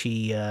maybe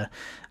she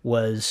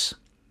was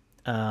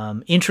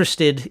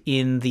interested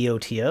in the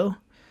OTO.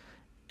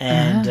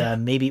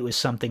 And maybe it was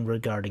something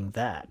regarding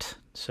that.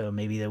 So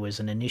maybe there was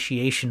an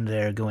initiation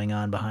there going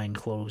on behind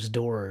closed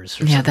doors.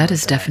 Yeah, that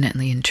is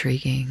definitely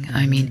intriguing.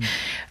 I mean,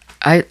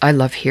 I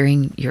love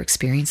hearing your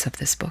experience of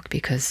this book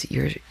because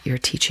you're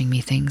teaching me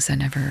things I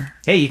never...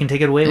 Hey, you can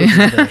take it away with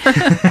you today.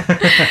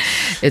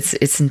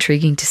 It's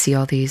intriguing to see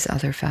all these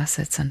other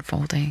facets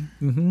unfolding.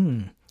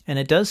 Mm-hmm. And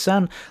it does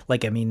sound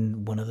like, I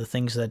mean, one of the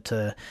things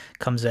that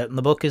comes out in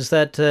the book is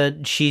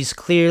that she's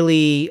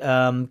clearly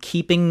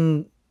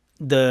keeping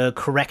the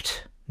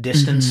correct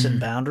distance and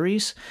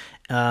boundaries,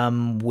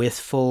 with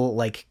full,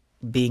 like,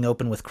 being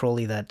open with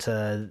Crowley that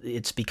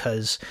it's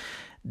because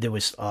there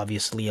was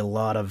obviously a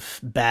lot of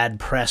bad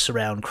press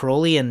around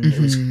Crowley, and it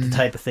was the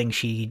type of thing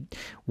she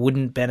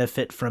wouldn't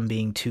benefit from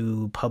being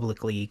too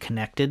publicly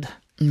connected.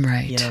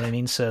 Right. You know what I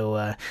mean?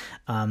 So,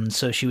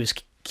 so she was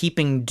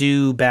keeping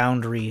due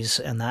boundaries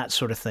and that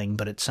sort of thing,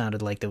 but it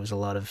sounded like there was a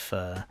lot of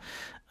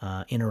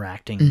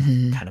interacting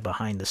kind of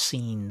behind the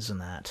scenes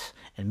and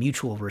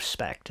mutual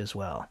respect as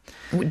well.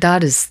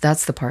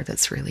 That's the part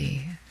that's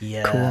really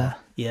cool.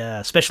 Yeah,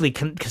 especially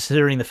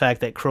considering the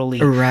fact that Crowley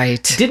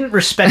didn't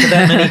respect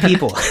that many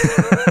people.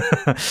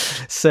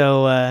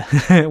 So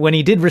when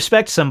he did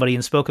respect somebody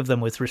and spoke of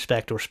them with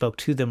respect or spoke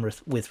to them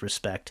with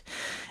respect,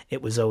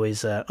 it was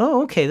always,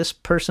 oh, okay, this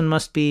person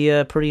must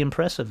be pretty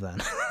impressive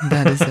then.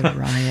 That is a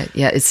riot.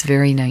 Yeah, it's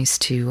very nice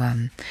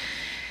to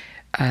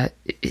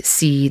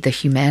see the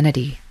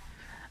humanity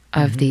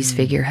of these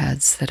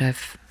figureheads that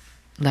have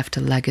left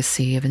a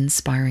legacy of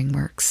inspiring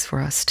works for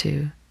us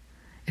to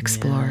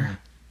explore.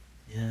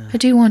 Yeah. I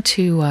do want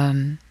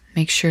to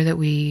make sure that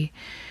we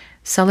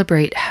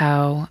celebrate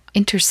how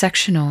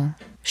intersectional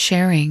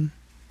sharing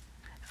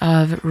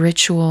of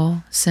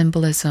ritual,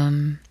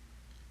 symbolism,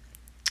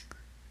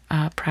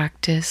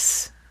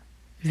 practice,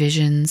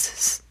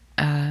 visions,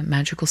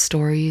 magical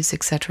stories,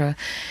 etc.,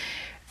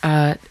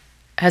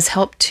 has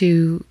helped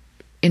to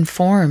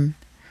inform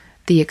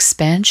the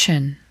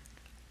expansion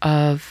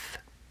of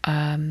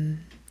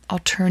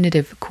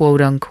alternative,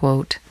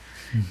 quote-unquote,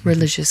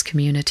 religious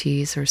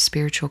communities or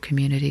spiritual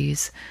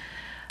communities,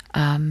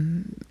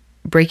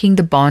 breaking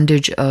the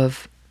bondage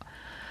of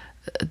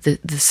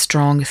the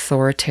strong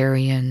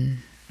authoritarian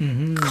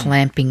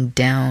clamping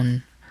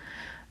down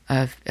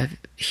of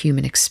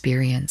human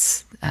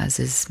experience as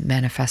is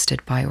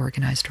manifested by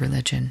organized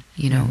religion.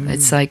 You know,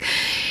 it's like,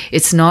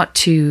 it's not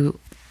to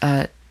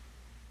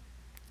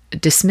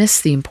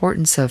dismiss the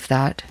importance of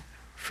that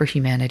for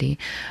humanity,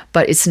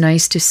 but it's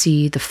nice to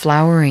see the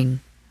flowering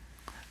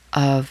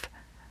of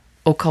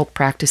occult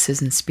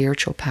practices and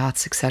spiritual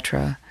paths,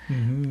 etc.,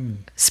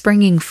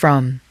 springing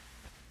from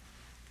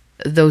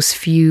those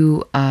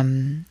few,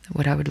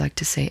 what I would like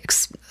to say,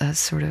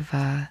 sort of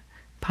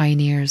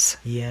pioneers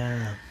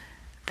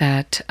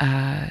that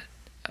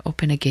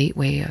open a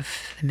gateway of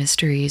the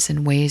mysteries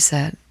in ways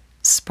that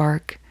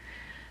spark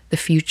the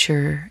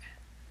future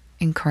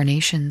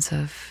incarnations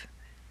of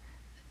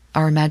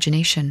our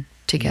imagination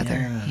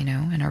together, you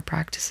know, and our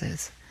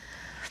practices.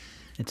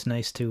 It's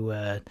nice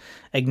to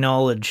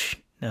acknowledge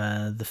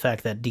the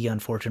fact that Dion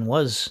Fortune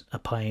was a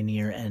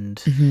pioneer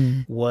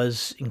and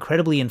was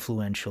incredibly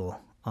influential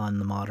on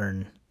the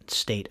modern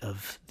state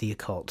of the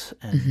occult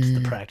and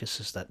the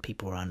practices that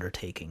people are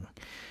undertaking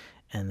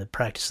and the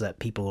practices that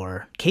people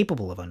are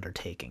capable of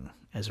undertaking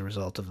as a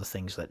result of the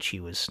things that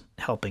she was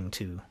helping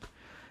to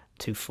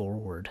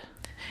forward.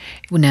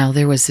 Well, now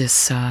there was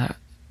this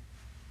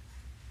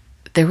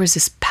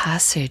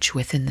passage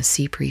within the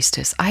Sea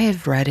Priestess. I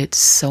have read it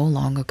so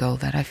long ago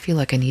that I feel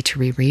like I need to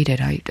reread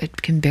it. I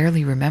can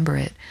barely remember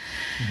it.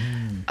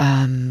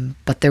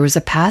 But there was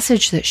a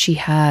passage that she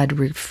had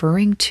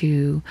referring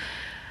to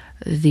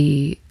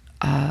the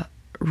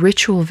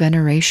ritual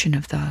veneration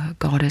of the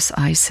goddess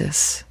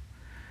Isis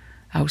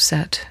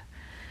outset.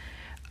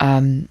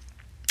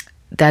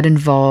 That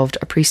involved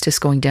a priestess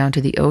going down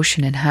to the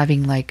ocean and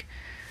having like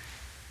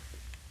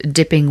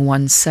dipping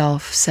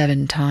oneself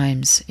 7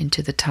 times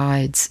into the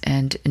tides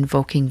and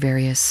invoking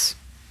various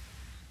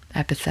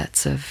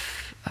epithets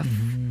of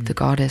the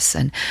goddess.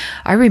 And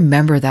I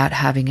remember that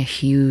having a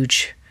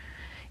huge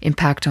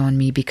impact on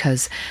me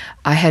because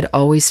I had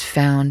always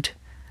found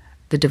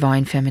the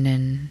divine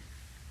feminine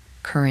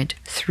current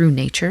through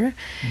nature,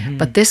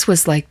 but this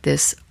was like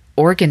this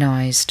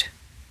organized,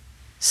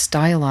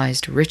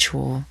 stylized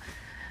ritual,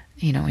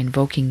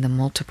 invoking the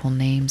multiple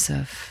names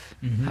of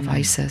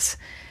Isis.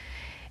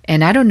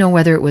 And I don't know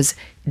whether it was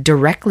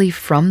directly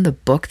from the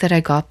book that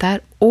I got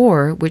that,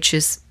 or, which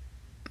is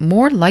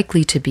more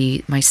likely to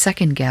be my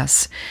second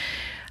guess,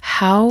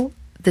 how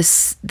the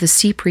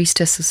Sea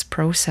Priestess is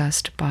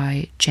processed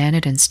by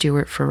Janet and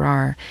Stuart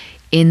Farrar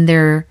in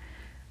their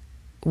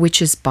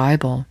Witch's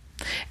Bible.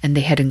 And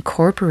they had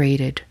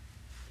incorporated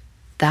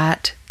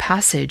that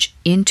passage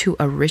into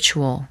a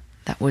ritual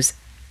that was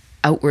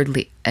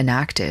outwardly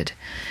enacted.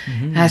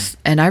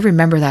 And I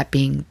remember that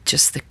being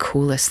just the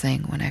coolest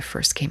thing when I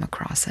first came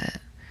across it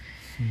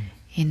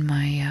in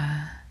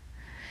my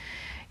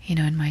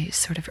in my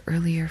sort of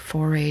earlier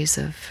forays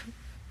of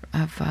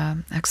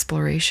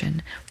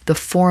exploration. The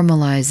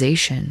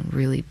formalization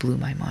really blew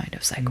my mind. I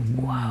was like,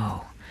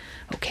 whoa,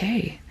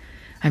 okay.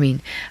 I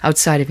mean,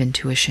 outside of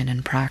intuition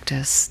and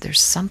practice, there's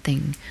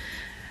something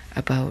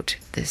about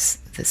this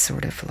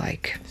sort of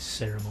like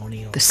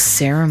ceremonial, the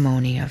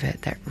ceremony of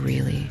it that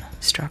really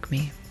struck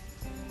me.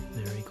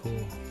 Very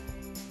cool.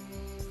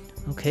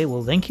 Okay,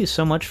 well, thank you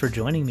so much for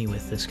joining me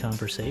with this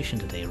conversation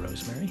today,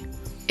 Rosemary.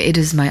 It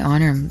is my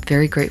honor. I'm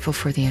very grateful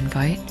for the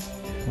invite.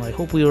 Well, I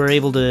hope we were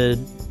able to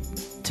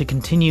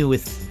continue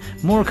with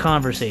more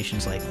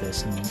conversations like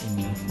this in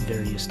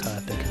various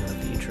topics in the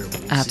future.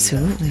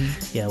 Absolutely.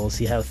 We'll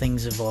see how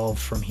things evolve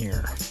from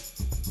here.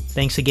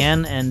 Thanks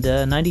again, and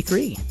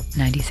 93.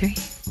 93.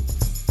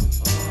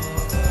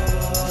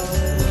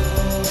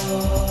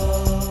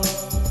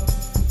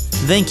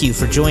 Thank you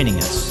for joining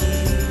us.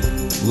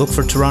 Look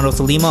for Toronto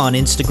Thelema on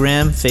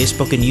Instagram,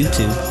 Facebook, and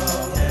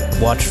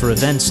YouTube. Watch for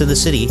events in the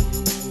city.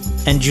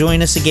 And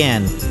join us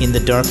again in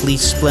the darkly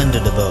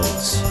splendid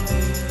abodes.